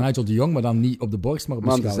 Nigel de Jong, maar dan niet op de borst, maar op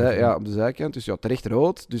de schouder. Op de zijkant. Dus terecht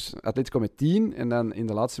rood. Dus Atletico met 10. En dan in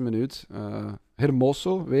de laatste minuut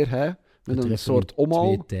Hermoso, weer hij. Met een soort omhaal.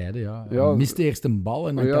 2 tijden, ja. Mist eerst een bal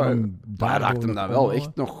en dan kan hem... Hij raakt hem dan wel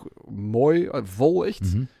echt nog mooi, vol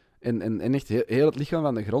echt. En echt heel het lichaam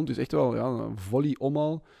van de grond. Dus echt wel een volley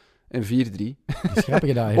omhaal. En 4-3.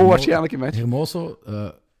 Grappige dat waarschijnlijk een match. Hermoso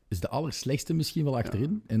is de allerslechtste misschien wel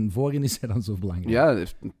achterin. En voorin is hij dan zo belangrijk. Ja,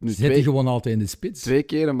 nu zit hij gewoon altijd in de spits. 2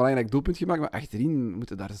 keer een belangrijk doelpunt gemaakt, maar achterin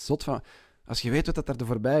moeten daar zot van... Als je weet wat dat er de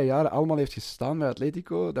voorbije jaren allemaal heeft gestaan bij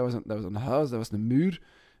Atletico, dat was een huis, dat was een muur.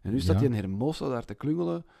 En nu staat hij in Hermoso daar te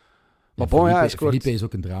klungelen. Maar hij scoort... Felipe is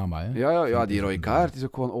ook een drama, hè? Ja, die rode kaart is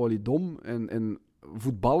ook gewoon oliedom en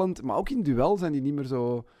voetballend. Maar ook in duel zijn die niet meer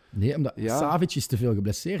zo... Nee, omdat Savic is te veel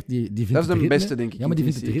geblesseerd. Die vindt dat is de beste, denk ik. Ja, maar die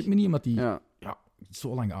vindt het ritme niet, omdat hij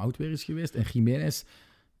zo lang oud weer is geweest. En Jiménez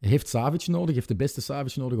heeft Savic nodig, heeft de beste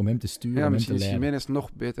Savic nodig om hem te sturen, om hem te leiden. Jiménez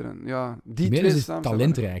nog beter. Jiménez is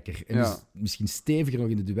talentrijker en is misschien steviger nog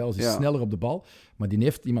in de duels, is sneller op de bal, maar die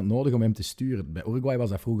heeft iemand nodig om hem te sturen. Bij Uruguay was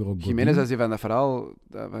dat vroeger ook Jiménez, als hij van dat verhaal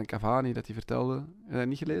van Cavani dat hij vertelde, heb je dat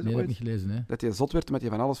niet gelezen? Nee, dat heb ik niet gelezen, hè. Dat hij zot werd omdat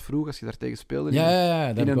hij van alles vroeg als je daar tegen speelde.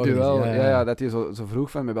 In een duel. Dat hij zo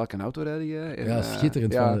vroeg van met welke auto rijd je? En,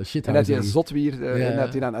 schitterend. En dat hij zot weer, en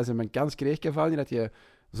dat hij dan, als hij een kans kreeg, Cavani, dat hij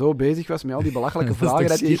zo bezig was met al die belachelijke vragen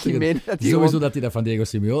dat hij ging meen. Sowieso dat hij dat van Diego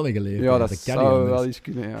Simeone geleerd heeft. Ja, dat zou wel eens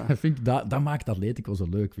kunnen, ja. Dat maakt Atletico zo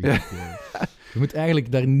leuk, vind ik. Je moet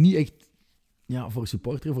eigenlijk daar niet echt ja, voor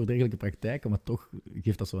supporter, voor dergelijke praktijken, maar toch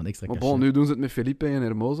geeft dat zo een extra Maar cachet. bon, nu doen ze het met Felipe en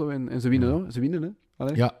Hermoso en ze winnen, hoor. Ze winnen, hè.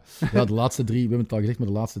 Allee. Ja, de laatste 3, we hebben het al gezegd, maar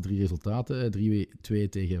de laatste 3 resultaten. 3-2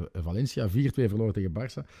 tegen Valencia, 4-2 verloren tegen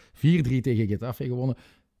Barça, 4-3 tegen Getafe gewonnen.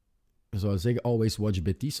 Je zou zeggen, always watch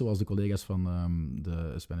Betis, zoals de collega's van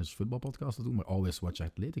de Spanish Football Podcast dat doen, maar always watch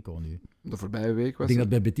Atletico nu. De voorbije week was Ik denk dat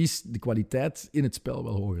bij Betis de kwaliteit in het spel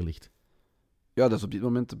wel hoger ligt. Ja, dat is op dit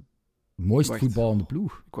moment de... Mooist Wacht. voetballende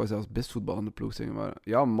ploeg. Ik wou zelfs best voetballende ploeg zeggen, maar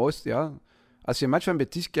ja, mooist, ja. Als je een match van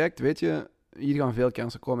Betis kijkt, weet je, hier gaan veel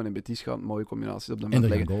kansen komen en Betis gaat mooie combinaties op de En mat er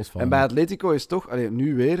leggen. gaan goals vallen. En bij Atletico is toch,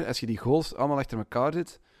 nu weer, als je die goals allemaal achter elkaar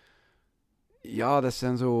zit, ja, dat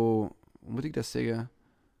zijn zo, hoe moet ik dat zeggen?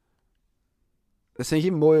 Dat zijn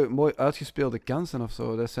geen mooi uitgespeelde kansen of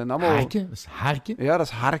zo. Dat zijn allemaal... Harken, dat is harken. Ja, dat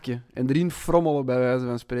is harken. En erin frommelen, bij wijze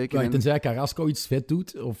van spreken. Ja, En- tenzij Carrasco iets vet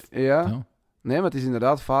doet. Of, ja. ja. Nee, maar het is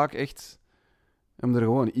inderdaad vaak echt hem er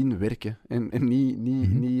gewoon in werken. En niet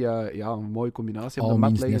een mooie combinatie op All de mat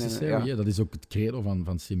means leggen. necessary. En, Ja, dat is ook het credo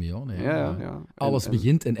van Simeone. hè. ja. Alles En-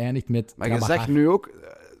 begint en eindigt met Maar je Trabajar. zegt nu ook,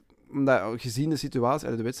 omdat gezien de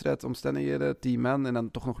situatie, de wedstrijdomstandigheden, 10 man en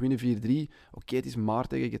dan toch nog winnen 4-3. Oké, het is maar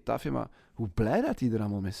tegen Getafe, maar hoe blij dat die er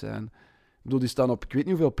allemaal mee zijn. Ik bedoel, die staan op ik weet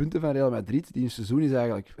niet hoeveel punten van Real Madrid. Die seizoen is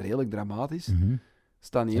eigenlijk redelijk dramatisch. Mhm.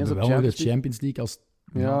 Staan niet Ze eens op hebben wel nog de Champions League. Champions League als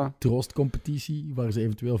Ja. troostcompetitie, waar ze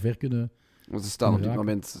eventueel ver kunnen... Want ze staan op dit raken.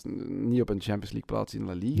 moment niet op een Champions League plaats in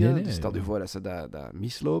La Liga. Nee, Dus stel je ja. voor dat ze dat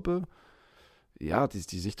mislopen. Ja,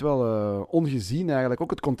 het is echt wel ongezien eigenlijk. Ook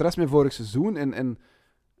het contrast met vorig seizoen en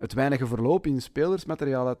het weinige verloop in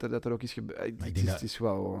spelersmateriaal dat er ook is gebeurd. Het is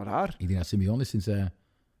wel raar. Ik denk dat Simeone sinds hij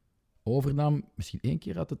overnam misschien 1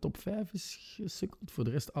 keer uit de top 5 is gesukkeld. Voor de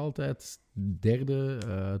rest altijd derde,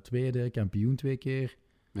 tweede, kampioen 2 keer.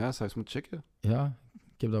 Ja, zou je eens moeten checken. Ja,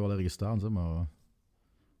 ik heb dat wel ergens staan, zeg, maar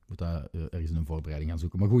ik moet dat ergens in een voorbereiding gaan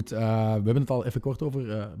zoeken. Maar goed, we hebben het al even kort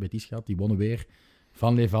over Betis gehad. Die wonnen weer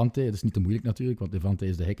van Levante. Dat is niet te moeilijk natuurlijk, want Levante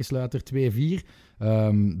is de hekkensluiter.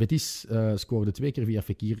 2-4. Betis scoorde 2 keer via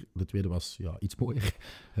Fekir. De tweede was iets mooier.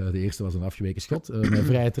 De eerste was een afgeweken schot. Een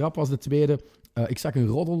vrije trap was de tweede. Ik zag een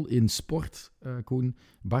roddel in sport, Koen.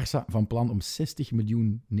 Barça van plan om 60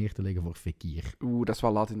 miljoen neer te leggen voor Fekir. Oeh, dat is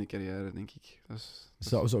wel laat in de carrière, denk ik.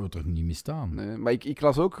 Zou het er niet mee staan? Nee, maar ik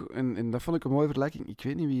las ook, en dat vond ik een mooie vergelijking. Ik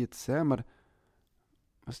weet niet wie het zei, maar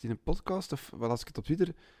was het in een podcast of wat las ik het op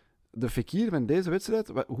Twitter? De Fekir van deze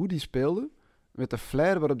wedstrijd, hoe die speelde, met de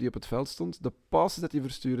flair waarop die op het veld stond, de passes dat hij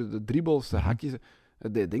verstuurde, de dribbles, de hakjes,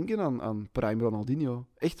 het deed denken aan Prime Ronaldinho.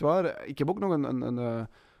 Echt waar. Ik heb ook nog een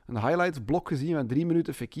highlights-blok gezien van 3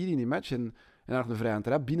 minuten Fekir in die match en naar de vrije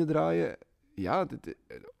trap binnendraaien. Ja,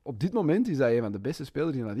 op dit moment is hij een van de beste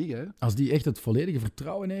spelers in La Liga. Hè. Als die echt het volledige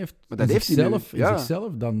vertrouwen heeft, Maar dat in heeft hij nu, zichzelf, ja. in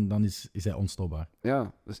zichzelf dan is hij onstopbaar. Ja,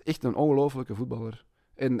 dat is echt een ongelofelijke voetballer.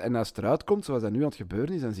 En als het eruit komt, zoals dat nu aan het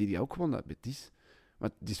gebeuren is, dan zie je ook gewoon dat Betis. Maar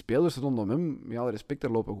die spelers rondom hem, met alle respect,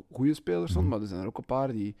 er lopen goede spelers rond, maar er zijn er ook een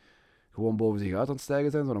paar die gewoon boven zich uit aan het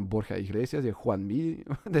stijgen zijn. Zo'n Borja Iglesias, die Juanmi.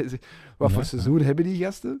 Wat voor seizoen hebben die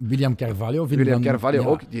gasten? William Carvalho. William Carvalho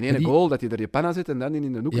ook. Die ene die- goal dat hij er je panna zet en dan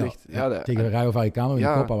in de hoek ligt. tegen Rayo Vallecano in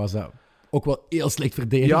Ja. de Copa was dat ook wel heel slecht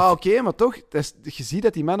verdedigd. Ja, oké, maar toch, je ziet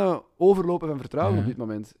dat die mannen overlopen van vertrouwen Ja. op dit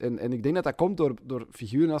moment. En ik denk dat dat komt door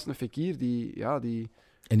figuren als een Fekir, die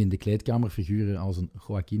En in de kleedkamer figuren als een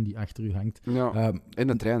Joaquin die achter u hangt. en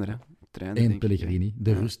een trainer, hè. Trainer, En denk ik, Pellegrini. hè. De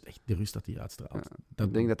Ja. rust dat hij uitstraalt. Ja.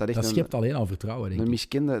 Ik denk dat echt schept alleen al vertrouwen, denk een ik.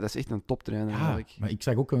 miskende, dat is echt een toptrainer Ja, eigenlijk. maar ik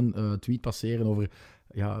zag ook een tweet passeren over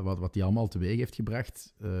wat hij allemaal teweeg heeft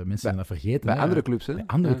gebracht. Mensen zijn dat vergeten. Bij hè. andere clubs, hè? Bij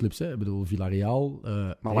andere Ja. clubs, hè. Ik bedoel, Villarreal,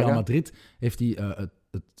 Malaga. Real Madrid heeft hij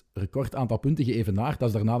het record aantal punten geëvenaard. Dat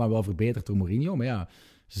is daarna dan wel verbeterd door Mourinho. Maar ja,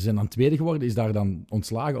 ze zijn dan tweede geworden, is daar dan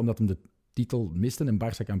ontslagen omdat hem de titel miste en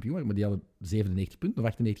Barça kampioen werd. Maar die hadden 97 punten of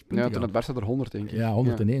 98 punten Ja, toen gehad. het Barça er 100, denk ik. Ja,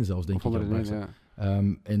 101 zelfs, denk Of ik. op 101, Barça.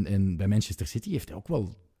 ja. En bij Manchester City heeft hij ook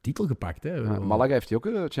wel titel gepakt. Hè. Ja, Malaga heeft hij ook de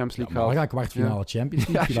Champions League gehaald. Malaga, kwartfinale Champions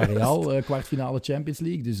League. Ja, Villarreal, kwartfinale Champions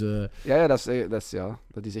League. Dus Ja, dat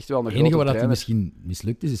is echt wel een het enige grote waar dat hij trainer. misschien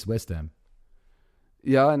mislukt is West Ham.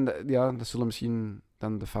 Ja, dat zullen misschien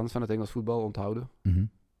dan de fans van het Engels voetbal onthouden. Mhm.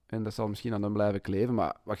 En dat zal misschien aan hem blijven kleven.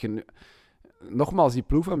 Maar wat je nu... Nogmaals, die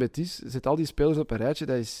ploeg van Betis zet al die spelers op een rijtje.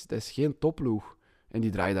 Dat is geen topploeg. En die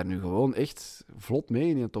draaien daar nu gewoon echt vlot mee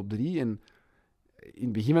in de top 3. En in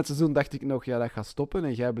het begin van het seizoen dacht ik nog, ja, dat gaat stoppen.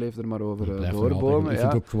 En jij bleef er maar over Blijft nog doorbomen. altijd- Ik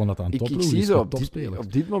vind Ja. ook gewoon dat aan Ik topploeg zie is. zo, voor op topspelers.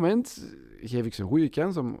 dit moment geef ik ze een goede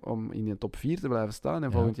kans om in de top 4 te blijven staan. En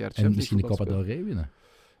Ja. volgend jaar En Champions misschien de League Copa voetbal del Rey winnen.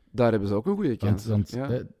 spelen. Daar hebben ze ook een goede kans. Want Ja.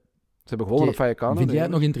 hè, Ze hebben gewonnen op Vallecano. vind jij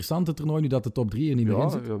het nog interessant, het toernooi, nu dat de top 3 er niet meer in Ja,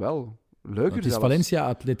 zit? jawel. Leuker Want het is zelfs. Valencia,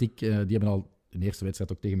 Athletic, die hebben al de eerste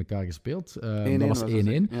wedstrijd ook tegen elkaar gespeeld. 1-1 dat was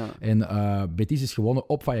 1-1. Ja. En Betis is gewonnen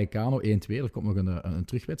op Vallecano 1-2. Er komt nog een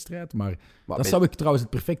terugwedstrijd. Maar dat met- zou ik trouwens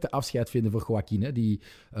het perfecte afscheid vinden voor Joaquin. Hè, die,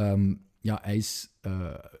 hij is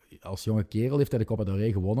als jonge kerel heeft hij de Copa del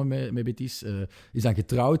Rey gewonnen met Betis. Is dan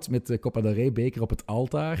getrouwd met de Copa del Rey beker op het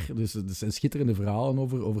altaar. Dus er zijn schitterende verhalen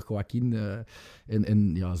over Joaquin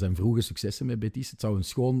en zijn vroege successen met Betis. Het zou een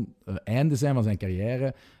schoon einde zijn van zijn carrière.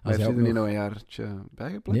 Maar Als heeft hij hij ook er niet nog... nog een jaartje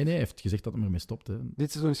bijgeplakt? Nee, hij heeft gezegd dat hij ermee stopt. Hè.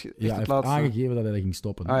 Dit seizoen is echt Ja, hij het heeft laatste. aangegeven dat hij dat ging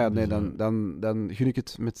stoppen. Ah ja, Dus, nee, dan gun ik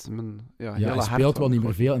het met mijn hele hij hart speelt wel van niet meer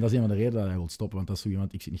Joaquin. veel en dat is een van de redenen dat hij wil stoppen. Want dat is zo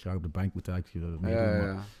iemand, ik zit niet graag op de bank, moet eigenlijk meedoen.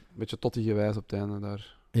 Ja. Maar Een beetje tottigewijs op het einde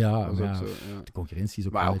daar. ja, Dat is maar ook ja, zo, ja. de concurrentie is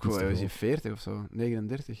ook Maar wel ook, iets te is groot. hij 40 of zo?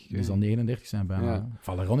 39? Die zal 39 zijn bijna. Ja. Ja.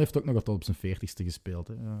 Valeron heeft ook nog tot op zijn 40ste gespeeld.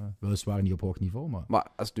 Hè. Weliswaar niet op hoog niveau, maar... Maar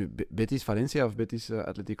als het nu Betis Valencia of Betis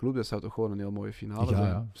Athletic Club, dat zou toch gewoon een heel mooie finale Ja, zijn.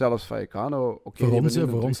 ja. Zelfs Vallecano. oké, die voor hebben ons, nu een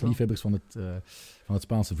voor ons terugval. liefhebbers van het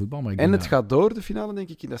Spaanse voetbal. Maar ik En denk het dat- gaat door, de finale, denk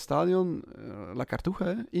ik, in dat stadion La Cartuja,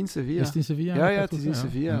 hè, in Sevilla. Is het in Sevilla? Ja, Dat het is in ja.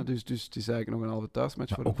 Sevilla. Ja. Dus het is eigenlijk nog een halve thuismatch.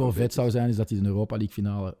 Maar voor ook wel voor vet Betis. zou zijn is dat die de Europa League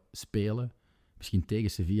finale spelen. Misschien tegen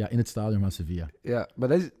Sevilla, in het stadion van Sevilla. Ja, maar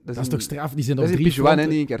dat Dat is een- toch straf? Die zijn Dat op is in 3 Pijuan, hè,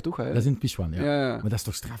 fronten. niet in Cartuja. Hè? Dat is in Pijuan, ja. Ja. Maar dat is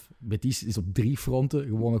toch straf? Betis is op 3 fronten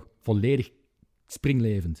gewoon nog volledig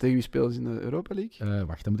springlevend. Tegen wie speelt ze in de Europa League?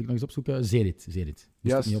 Wacht, dan moet ik nog eens opzoeken. Zenit. Moest ik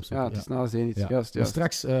Juist, niet opzoeken. ja, het is na Zenit. Ja. Juist, Maar juist.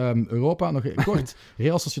 straks Europa, nog kort.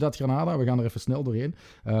 Real Sociedad Granada, we gaan er even snel doorheen.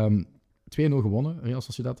 2-0 gewonnen, Real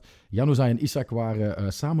Sociedad. Januzaj en Isak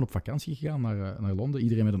waren samen op vakantie gegaan naar Londen.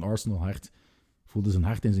 Iedereen met een Arsenal-hart. Voelde zijn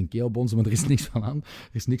hart in zijn keel bonzen, maar er is niks van aan.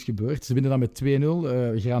 Er is niks gebeurd. Ze winnen dan met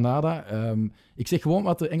 2-0, Granada. Ik zeg gewoon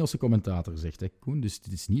wat de Engelse commentator zegt, hè, Koen, dus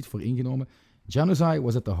dit is niet voor ingenomen. Januzaj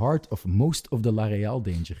was at the heart of most of the La Real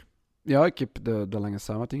danger. Ja, ik heb de lange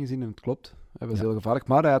samenvatting gezien en het klopt. Hij was Ja. heel gevaarlijk,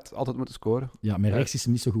 maar hij had altijd moeten scoren. Ja, met rechts is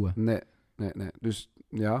hem niet zo goed. Hè. Nee. Dus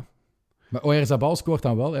ja. Maar Oyarzabal scoort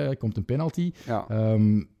dan wel. Hè. Er komt een penalty. Ja.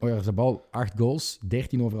 Oyarzabal, 8 goals,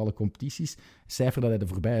 13 over alle competities. Cijfer dat hij de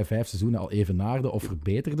voorbije 5 seizoenen al evenaarde of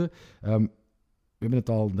verbeterde. We hebben het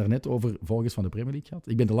al daarnet over volgers van de Premier League gehad.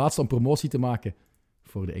 Ik ben de laatste om promotie te maken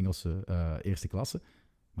voor de Engelse eerste klasse.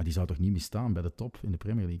 Maar die zou toch niet misstaan bij de top in de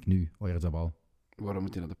Premier League nu, Oyarzabal? Waarom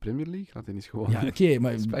moet hij naar de Premier League? Laat hij niet gewoon Ja, oké,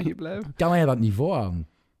 maar in Spanje blijven? kan hij dat niveau aan?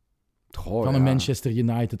 Goh, Van ja. een Manchester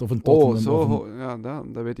United of een Tottenham? Oh, zo. of een- ho- Ja,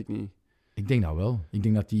 dat weet ik niet. Ik denk dat wel. Ik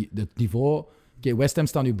denk dat het niveau... Oké, West Ham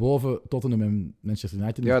staat nu boven Tottenham en Manchester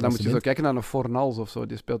United. in Ja, het dan moet je zo klassement. kijken naar een Fornals of zo.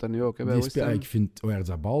 Die speelt daar nu ook, hè, bij Die West speel- Ham. ik vind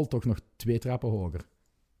Oyarzabal toch nog 2 trappen hoger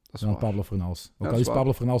Dat is dan waar. Pablo Fornals. Ook dat al is is waar.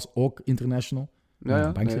 Pablo Fornals ook international, Ja,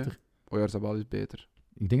 ja, bankzitter. Oyarzabal is beter.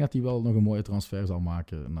 Ik denk dat hij wel nog een mooie transfer zal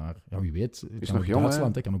maken naar... Ja, wie weet. Het Is kan nog ook jong,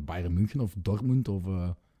 Duitsland, hè. Kan ook Bayern München of Dortmund of...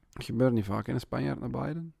 Dat gebeurt niet vaak, hè, een Spanjaard naar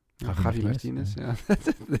Bayern. Ja, Gavi Gavi Martinez, Martinez, ja.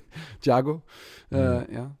 Thiago.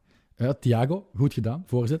 Ja. Thiago, goed gedaan,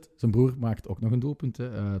 voorzet. Zijn broer maakt ook nog een doelpunt. Hè.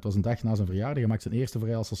 Het was een dag na zijn verjaardag. Hij maakt zijn eerste voor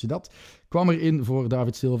Real Sociedad. Kwam erin voor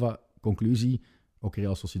David Silva. Conclusie, ook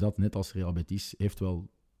Real Sociedad, net als Real Betis, heeft wel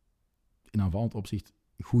in aanvallend opzicht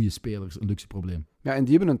goede spelers, een luxe probleem. Ja, en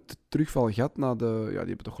die hebben een terugval gehad na de... Ja, die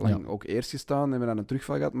hebben toch lang ook eerst gestaan en hebben dan een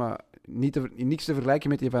terugval gehad, maar niks te vergelijken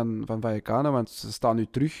met die van Vallecano, want ze staan nu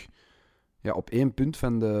terug op 1 punt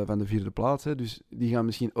van de 4e plaats. Hè. Dus die gaan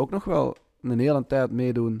misschien ook nog wel een hele tijd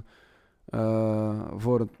meedoen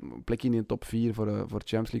voor een plekje in de top 4 voor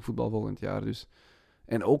Champions League voetbal volgend jaar. Dus.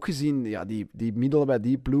 En ook gezien die middelen bij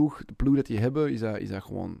die ploeg, de ploeg dat die hebben, is dat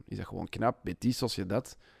gewoon knap. Betis, zoals je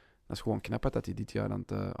dat is gewoon knap dat die dit jaar aan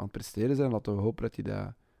het presteren zijn. Laten we hopen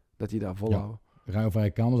dat die dat volhouden. Rayo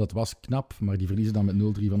Vallecano, dat was knap, maar die verliezen dan met 0-3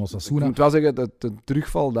 van Ik Osasuna. moet wel zeggen dat de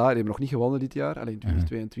terugval daar, die hebben nog niet gewonnen dit jaar. Alleen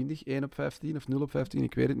 2022, 1 op 15 of 0 op 15,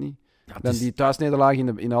 ik weet het niet. Ja, het Dan is- die thuisnederlaag in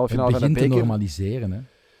de halve het finale van de begint te beker. normaliseren. Hè.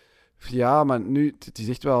 Ja, maar nu, het is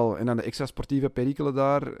echt wel... En dan de extra sportieve perikelen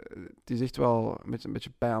daar, het is echt wel een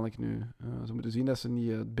beetje pijnlijk nu. Ze moeten zien dat ze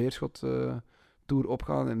niet het Beerschot-tour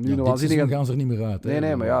opgaan. En nu Ja, nog dit wel seizoen gaan ze er niet meer uit. Hè.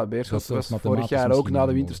 Nee, maar ja, Beerschot Dat is was vorig mathematisch jaar ook misschien na de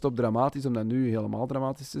niet winterstop dramatisch, om dat nu helemaal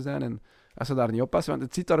dramatisch te zijn. En als ze daar niet oppassen, want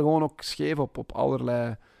het zit daar gewoon ook scheef op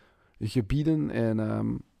allerlei gebieden. En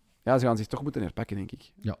ze gaan zich toch moeten herpakken, denk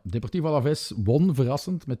ik. Ja, Deportivo Alavés won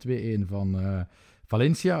verrassend met 2-1 van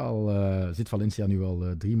Valencia. Al zit Valencia nu al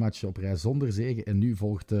 3 matchen op rij zonder zege. En nu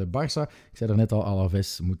volgt Barça. Ik zei daarnet al,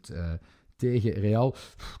 Alavés moet tegen Real.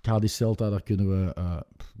 Cádiz Celta, daar kunnen we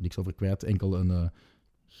niks over kwijt. Enkel een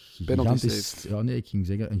gigantisch... save. Ja, nee, ik ging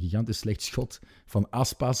zeggen, een gigantisch slecht schot van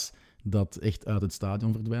Aspas. dat echt uit het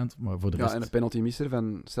stadion verdwijnt. Maar voor de rest... en een penalty misser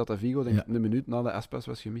van Celta Vigo, denk ik, een minuut na de Aspas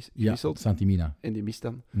was gewisseld. Santimina. En die mist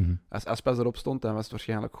dan. Mhm. Als Aspas erop stond, dan was het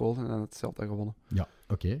waarschijnlijk goal en dan had het Celta gewonnen. Ja,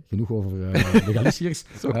 oké. Genoeg over de Galiciërs.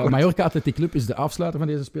 Mallorca Athletic Club is de afsluiter van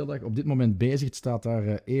deze speeldag. Op dit moment bezig. Het staat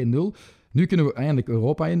daar 1-0. Nu kunnen we eindelijk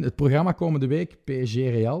Europa in. Het programma komende week, PSG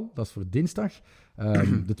Real. Dat is voor dinsdag.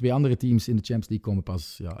 De 2 andere teams in de Champions League komen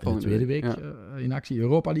pas in de tweede week in actie.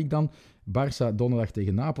 Europa League dan. Barça donderdag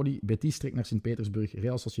tegen Napoli. Betis trekt naar Sint-Petersburg.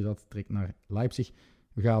 Real Sociedad trekt naar Leipzig.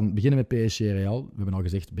 We gaan beginnen met PSG Real. We hebben al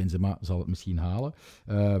gezegd, Benzema zal het misschien halen.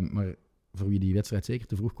 Maar voor wie die wedstrijd zeker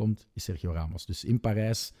te vroeg komt, is Sergio Ramos. Dus in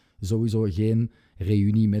Parijs sowieso geen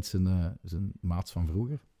reunie met zijn maats van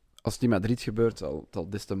vroeger. Als het in Madrid gebeurt, zal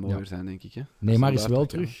het des te mooier zijn, denk ik. Hè? Neymar is wel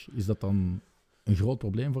terug. Is dat dan een groot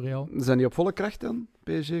probleem voor Real? Zijn die op volle kracht dan,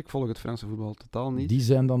 PSG? Ik volg het Franse voetbal totaal niet. Die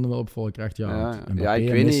zijn dan wel op volle kracht, ja. Ik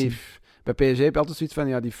weet niet. Bij PSG heb je altijd zoiets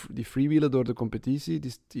van, die freewheelen door de competitie.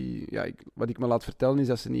 Wat ik me laat vertellen is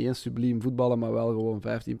dat ze niet eens subliem voetballen, maar wel gewoon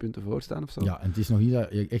 15 punten voor staan of zo. Ja, en het is nog niet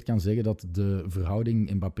dat je echt kan zeggen dat de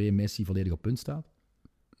verhouding Mbappé-Messi volledig op punt staat.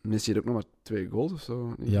 Messi heeft ook nog maar 2 goals of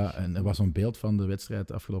zo. Ja, en er was zo'n beeld van de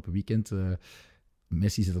wedstrijd afgelopen weekend.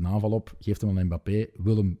 Messi zet een aanval op, geeft hem aan Mbappé,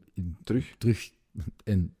 wil hem terug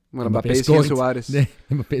en maar Mbappé is geen Suarez. Nee,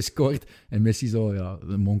 Mbappé scoort en Messi zo,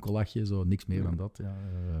 een monkelachje, zo, niks meer dan dat.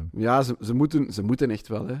 Ze moeten echt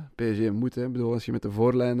wel. Hè. PSG moet. Hè. Ik bedoel, als je met de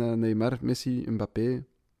voorlijn Neymar, Messi, Mbappé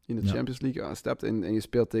in de Champions League stapt en je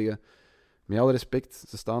speelt tegen, met alle respect,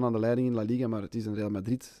 ze staan aan de leiding in La Liga, maar het is een Real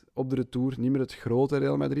Madrid op de retour, niet meer het grote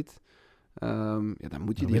Real Madrid. Dan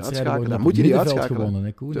moet je die uitschakelen. Dan moet je die uitschakelen. Gewonnen,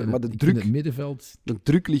 hè, Koen? Maar de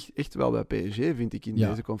druk ligt echt wel bij PSG, vind ik, in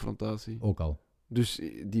deze confrontatie. Ook al. Dus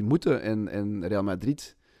die moeten. En Real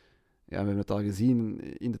Madrid, we hebben het al gezien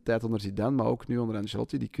in de tijd onder Zidane, maar ook nu onder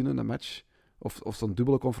Ancelotti, die kunnen een match, of zo'n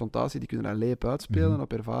dubbele confrontatie, die kunnen daar leep uitspelen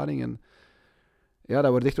op ervaring. En dat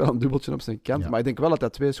wordt echt wel een dubbeltje op zijn kant. Ja. Maar ik denk wel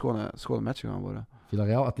dat 2 schone matchen gaan worden.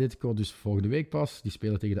 Villarreal Atletico dus volgende week pas. Die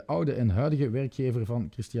spelen tegen de oude en huidige werkgever van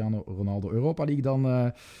Cristiano Ronaldo. Europa League dan,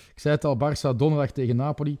 ik zei het al, Barça donderdag tegen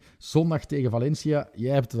Napoli, zondag tegen Valencia.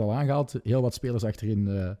 Jij hebt het al aangehaald, heel wat spelers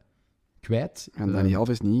achterin kwijt. En Dani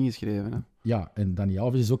Alves is niet ingeschreven. Hè? Ja, en Dani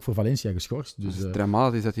Alves is ook voor Valencia geschorst. Dus, het is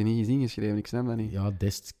dramatisch dat hij niet is ingeschreven, ik snap dat niet. Ja,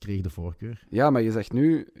 Dest kreeg de voorkeur. Ja, maar je zegt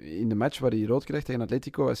nu, in de match waar hij rood krijgt tegen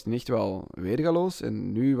Atletico, was hij echt wel weergaloos.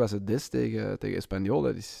 En nu was het Dest tegen Espanyol.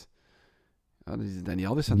 Dat is Dani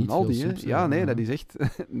Alves en Aldi, hè? Ja, nee, dat is echt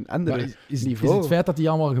een ander niveau. Is het feit dat die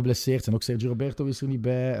allemaal geblesseerd zijn? Ook Sergio Roberto is er niet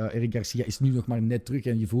bij. Eric Garcia is nu nog maar net terug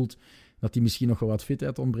en je voelt dat hij misschien nog wel wat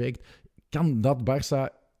fitheid ontbreekt. Kan dat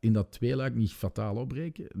Barça in dat tweeluik niet fataal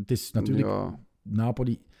opbreken? Het is natuurlijk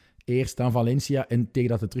Napoli eerst, dan Valencia. En tegen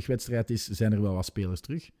dat de terugwedstrijd is, zijn er wel wat spelers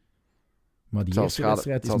terug. Maar die eerste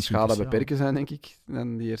wedstrijd zal schade beperken zijn, denk ik,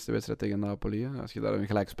 dan die eerste wedstrijd tegen Napoli. Hè. Als je daar een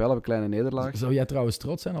gelijk spel hebt, een kleine nederlaag. Zou jij trouwens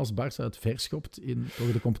trots zijn als Barça het verschopt in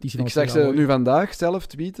de competitie van Ik zag ze nu vandaag zelf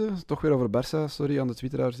tweeten, toch weer over Barça, sorry aan de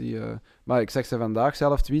twitteraars. Maar ik zag ze vandaag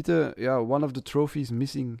zelf tweeten, one of the trophies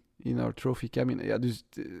missing in our trophy cabinet. Ja, dus,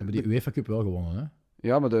 hebben die UEFA Cup wel gewonnen, hè?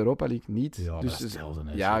 Ja, maar de Europa League niet. Ja, dus, dat is hetzelfde.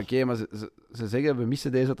 Oké, maar ze zeggen, we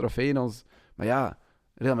missen deze trofee in ons. Maar ja,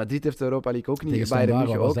 Real Madrid heeft de Europa League ook niet. Tegen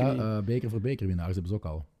Standaard was dat beker voor bekerwinnaars, hebben ze ook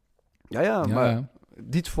al. Ja, maar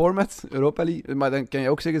dit format, Europa League... Maar dan kan je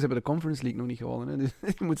ook zeggen, ze hebben de Conference League nog niet gewonnen. Hè, dus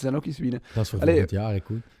die moeten ze dan ook eens winnen. Dat is voor volgend jaar,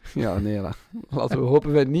 Koen. Ja, nee, laten we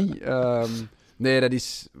hopen we niet. Nee, dat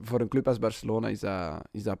is voor een club als Barcelona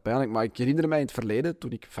is dat pijnlijk. Maar ik herinner mij in het verleden,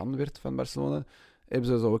 toen ik fan werd van Barcelona, hebben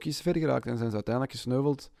ze zo ook eens ver geraakt en zijn ze uiteindelijk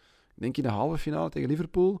gesneuveld, ik denk in de halve finale tegen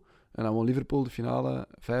Liverpool. En dan won Liverpool de finale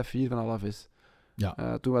 5-4 van Alaves.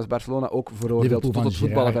 Ja. Toen was Barcelona ook veroordeeld tot het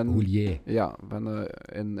voetballen van Houllier. Ja,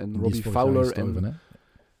 en Robbie Fowler.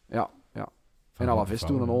 Ja. En Alaves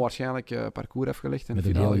toen een onwaarschijnlijk parcours afgelegd. En met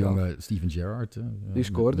een heel jonge Steven Gerrard. Die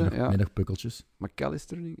scoorde, met nog pukkeltjes.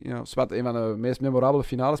 McAllister, ja. Zwart, een van de meest memorabele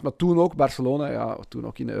finales. Maar toen ook Barcelona, toen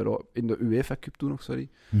ook in de UEFA Cup toen nog, sorry.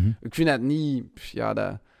 Mm-hmm. Ik vind het niet... gezien...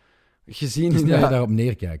 Het is niet dat je daarop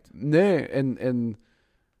neerkijkt. Nee, en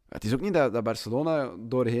het is ook niet dat Barcelona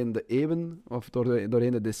doorheen de eeuwen, of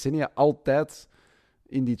doorheen de decennia, altijd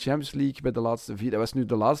in die Champions League bij de laatste 4... Dat was nu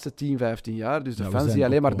de laatste 10, 15 jaar. Dus de fans die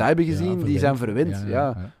alleen maar daar hebben gezien, die zijn verwend.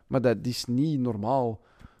 Ja. Maar dat is niet normaal.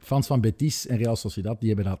 Fans van Betis en Real Sociedad,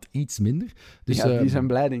 die hebben dat iets minder. Dus, die zijn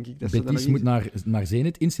blij, denk ik. Dat Betis moet naar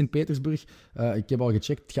Zenit in Sint-Petersburg. Ik heb al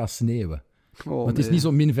gecheckt, het gaat sneeuwen. Want het is niet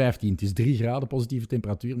zo min 15. Het is 3 graden positieve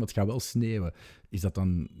temperatuur, maar het gaat wel sneeuwen. Is dat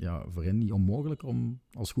dan voor hen niet onmogelijk om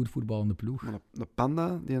als goed voetballende ploeg... De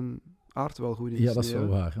Panda, die een aard wel goed in de sneeuw. Ja, dat is wel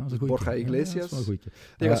waar. Borja Iglesias, dat is wel goed.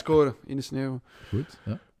 Die gaat scoren in de sneeuw. Goed,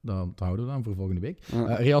 ja. Dat houden we dan voor volgende week.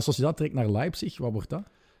 Ja. Real Sociedad trekt naar Leipzig. Wat wordt dat?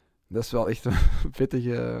 Dat is wel echt een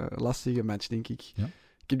pittige, lastige match, denk ik. Ja.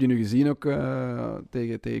 Ik heb die nu gezien ook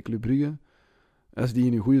tegen Club Brugge. Als die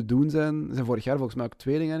in een goede doen zijn vorig jaar volgens mij ook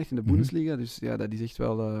tweede geëindigd in de Bundesliga. Dus ja, dat is echt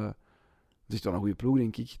wel, dat is echt wel een goede ploeg,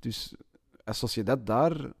 denk ik. Dus als Sociedad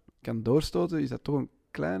daar kan doorstoten, is dat toch een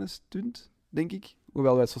kleine stunt, denk ik.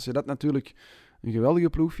 Hoewel wij Sociedad natuurlijk een geweldige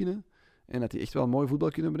ploeg vinden. En dat die echt wel mooi voetbal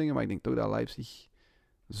kunnen brengen. Maar ik denk toch dat Leipzig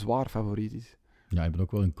zwaar favoriet is. Ja, ik ben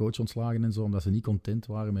ook wel een coach ontslagen en zo, omdat ze niet content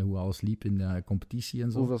waren met hoe alles liep in de competitie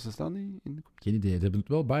en zo. Hoeveel ze staan die in de Geen idee. Ze hebben het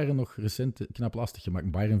wel Bayern nog recent knap lastig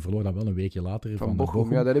gemaakt. Bayern verloor dan wel een weekje later van van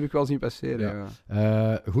Bochum? Ja, dat heb ik wel zien passeren.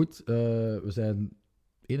 Ja. Goed, we zijn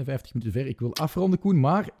 51 minuten ver. Ik wil afronden, Koen,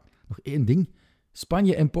 maar nog één ding.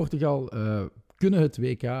 Spanje en Portugal kunnen het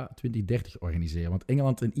WK 2030 organiseren. Want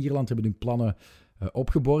Engeland en Ierland hebben hun plannen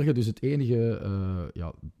opgeborgen. Dus het enige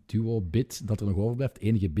duo-bid dat er nog overblijft, het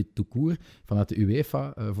enige bid tout court vanuit de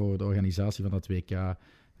UEFA voor de organisatie van dat WK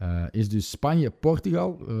is dus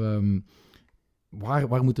Spanje-Portugal.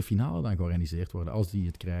 Waar moet de finale dan georganiseerd worden als die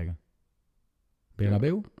het krijgen?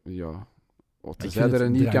 Bernabeu? Ja. Ik vind er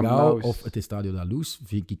het niet Camp Nou is. of het Estadio da Luz,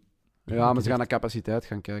 vind ik... Ja, maar ze gaan naar capaciteit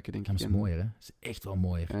gaan kijken, denk ik. Dat is mooier, hè? Dat is echt wel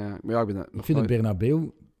mooier. Ja, maar ja, Ik vind het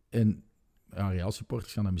Bernabeu, en Real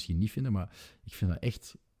supporters gaan dat misschien niet vinden, maar ik vind dat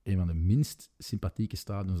echt een van de minst sympathieke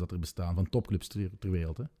stadions dat er bestaan, van topclubs ter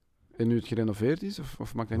wereld. Hè? En nu het gerenoveerd is,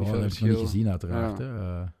 of maakt dat niet Dat veel heb ik nog verschil? niet gezien, uiteraard.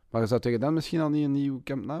 Ja. Hè? Maar zou tegen dan misschien al niet een nieuw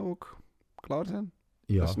Camp Nou ook klaar zijn?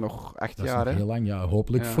 Ja, Dat is nog 8 dat is jaar, nog hè? heel lang. Ja,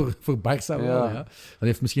 hopelijk Ja. voor Barça wel. Ja. Ja. Dan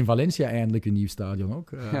heeft misschien Valencia eindelijk een nieuw stadion ook.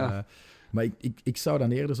 Ja. Maar ik zou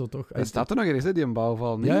dan eerder zo toch... Hij staat er nog eens, hè, die een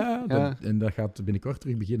bouwval. Niet? Ja, en dat gaat binnenkort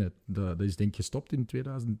terug beginnen. Dat is denk ik gestopt in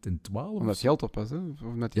 2012. Omdat geld op was, hè?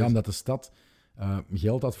 Of met Ja, omdat de stad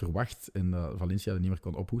geld had verwacht en Valencia dat niet meer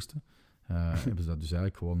kon ophoesten. Hebben ze dat dus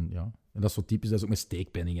eigenlijk gewoon... Ja. En dat is zo typisch, dat is ook met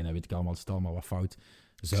steekpenningen en weet ik allemaal, het is allemaal wat fout.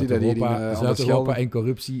 zie dat hier in, aan de Zuid-Europa Schelde. en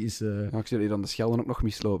corruptie is... Ja, ik zie dat hier aan de Schelden ook nog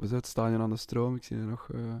mislopen. Hè? Het stadion aan de stroom, ik zie er nog...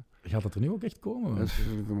 Gaat dat er nu ook echt komen?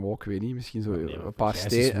 Ik weet niet, misschien zo Nee, een paar,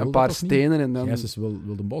 Gijsens wil een dat paar toch niet? stenen en dan... Gijsens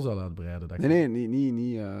wil de bos al uitbreiden. dacht ik. Nee,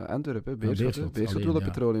 niet Antwerpen, hè. Beerschot. Beerschot, Beerschot alleen, wil de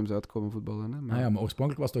ja. petroleums uitkomen voetballen. Hè. Ah ja, maar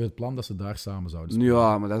oorspronkelijk was toch het plan dat ze daar samen zouden spelen?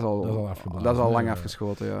 Ja, maar dat is al, Dat is al afgeblazen, dat is al hè. lang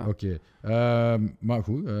afgeschoten, ja. Oké. Maar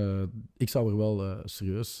goed, ik zou er wel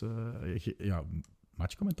serieus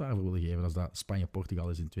matchcommentaar voor willen geven als dat Spanje-Portugal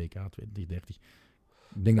is in 2K 2030.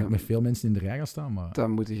 Ik denk dat ik met veel mensen in de rij ga staan, maar...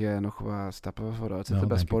 Dan moet jij nog wat stappen vooruit zetten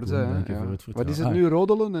Ja, bij dank je, sporten. Koen, Hè. dank je Ja. voor het Wat vertrouwen. is het nu,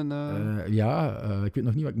 roddelen? En, ik weet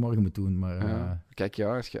nog niet wat ik morgen moet doen, maar Kijk,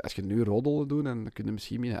 ja, als je nu roddelen doet, dan kun je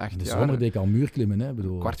misschien binnen 8 in de jaar... zomer deed ik al muurklimmen, hè.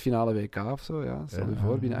 Bedoel, Kwartfinale WK of zo, ja. Stel je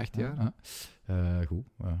voor, binnen 8 jaar. Goed.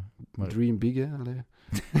 Maar Dream big, hè. Allee.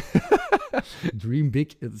 Dream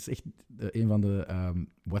Big, het is echt een van de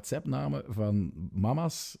WhatsApp-namen van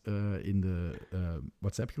mama's in de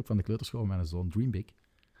WhatsApp-groep van de kleuterschool met mijn zoon. Dream Big.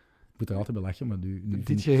 Ik moet er altijd bij lachen, maar nu vind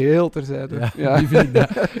Dit ik... geheel terzijde. Ja, Ja. nu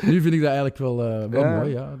vind ik dat eigenlijk wel Ja.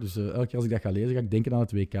 mooi. Ja. Dus elke keer als ik dat ga lezen, ga ik denken aan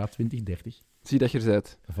het WK 2030. Zie dat je er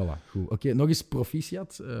bent. Voilà, goed. Oké, nog eens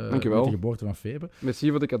proficiat Dankjewel. met de geboorte van Febe. Merci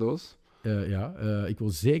voor de cadeaus. Ik wil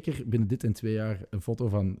zeker binnen dit en 2 jaar een foto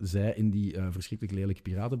van zij in die verschrikkelijk lelijke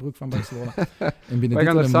piratenbroek van Barcelona. En binnen We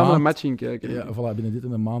gaan er een samen maand, een match in kijken. Ja, voilà, binnen dit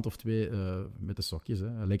en een maand of 2 met de sokjes.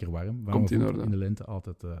 Hè. Lekker warm. Warme Komt in voeten orde. in de lente,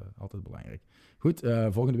 altijd belangrijk. Goed,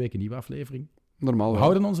 volgende week een nieuwe aflevering. Normaal We wel.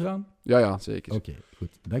 houden ons eraan? Ja, zeker. Oké,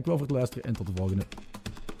 goed. Dankjewel voor het luisteren en tot de volgende.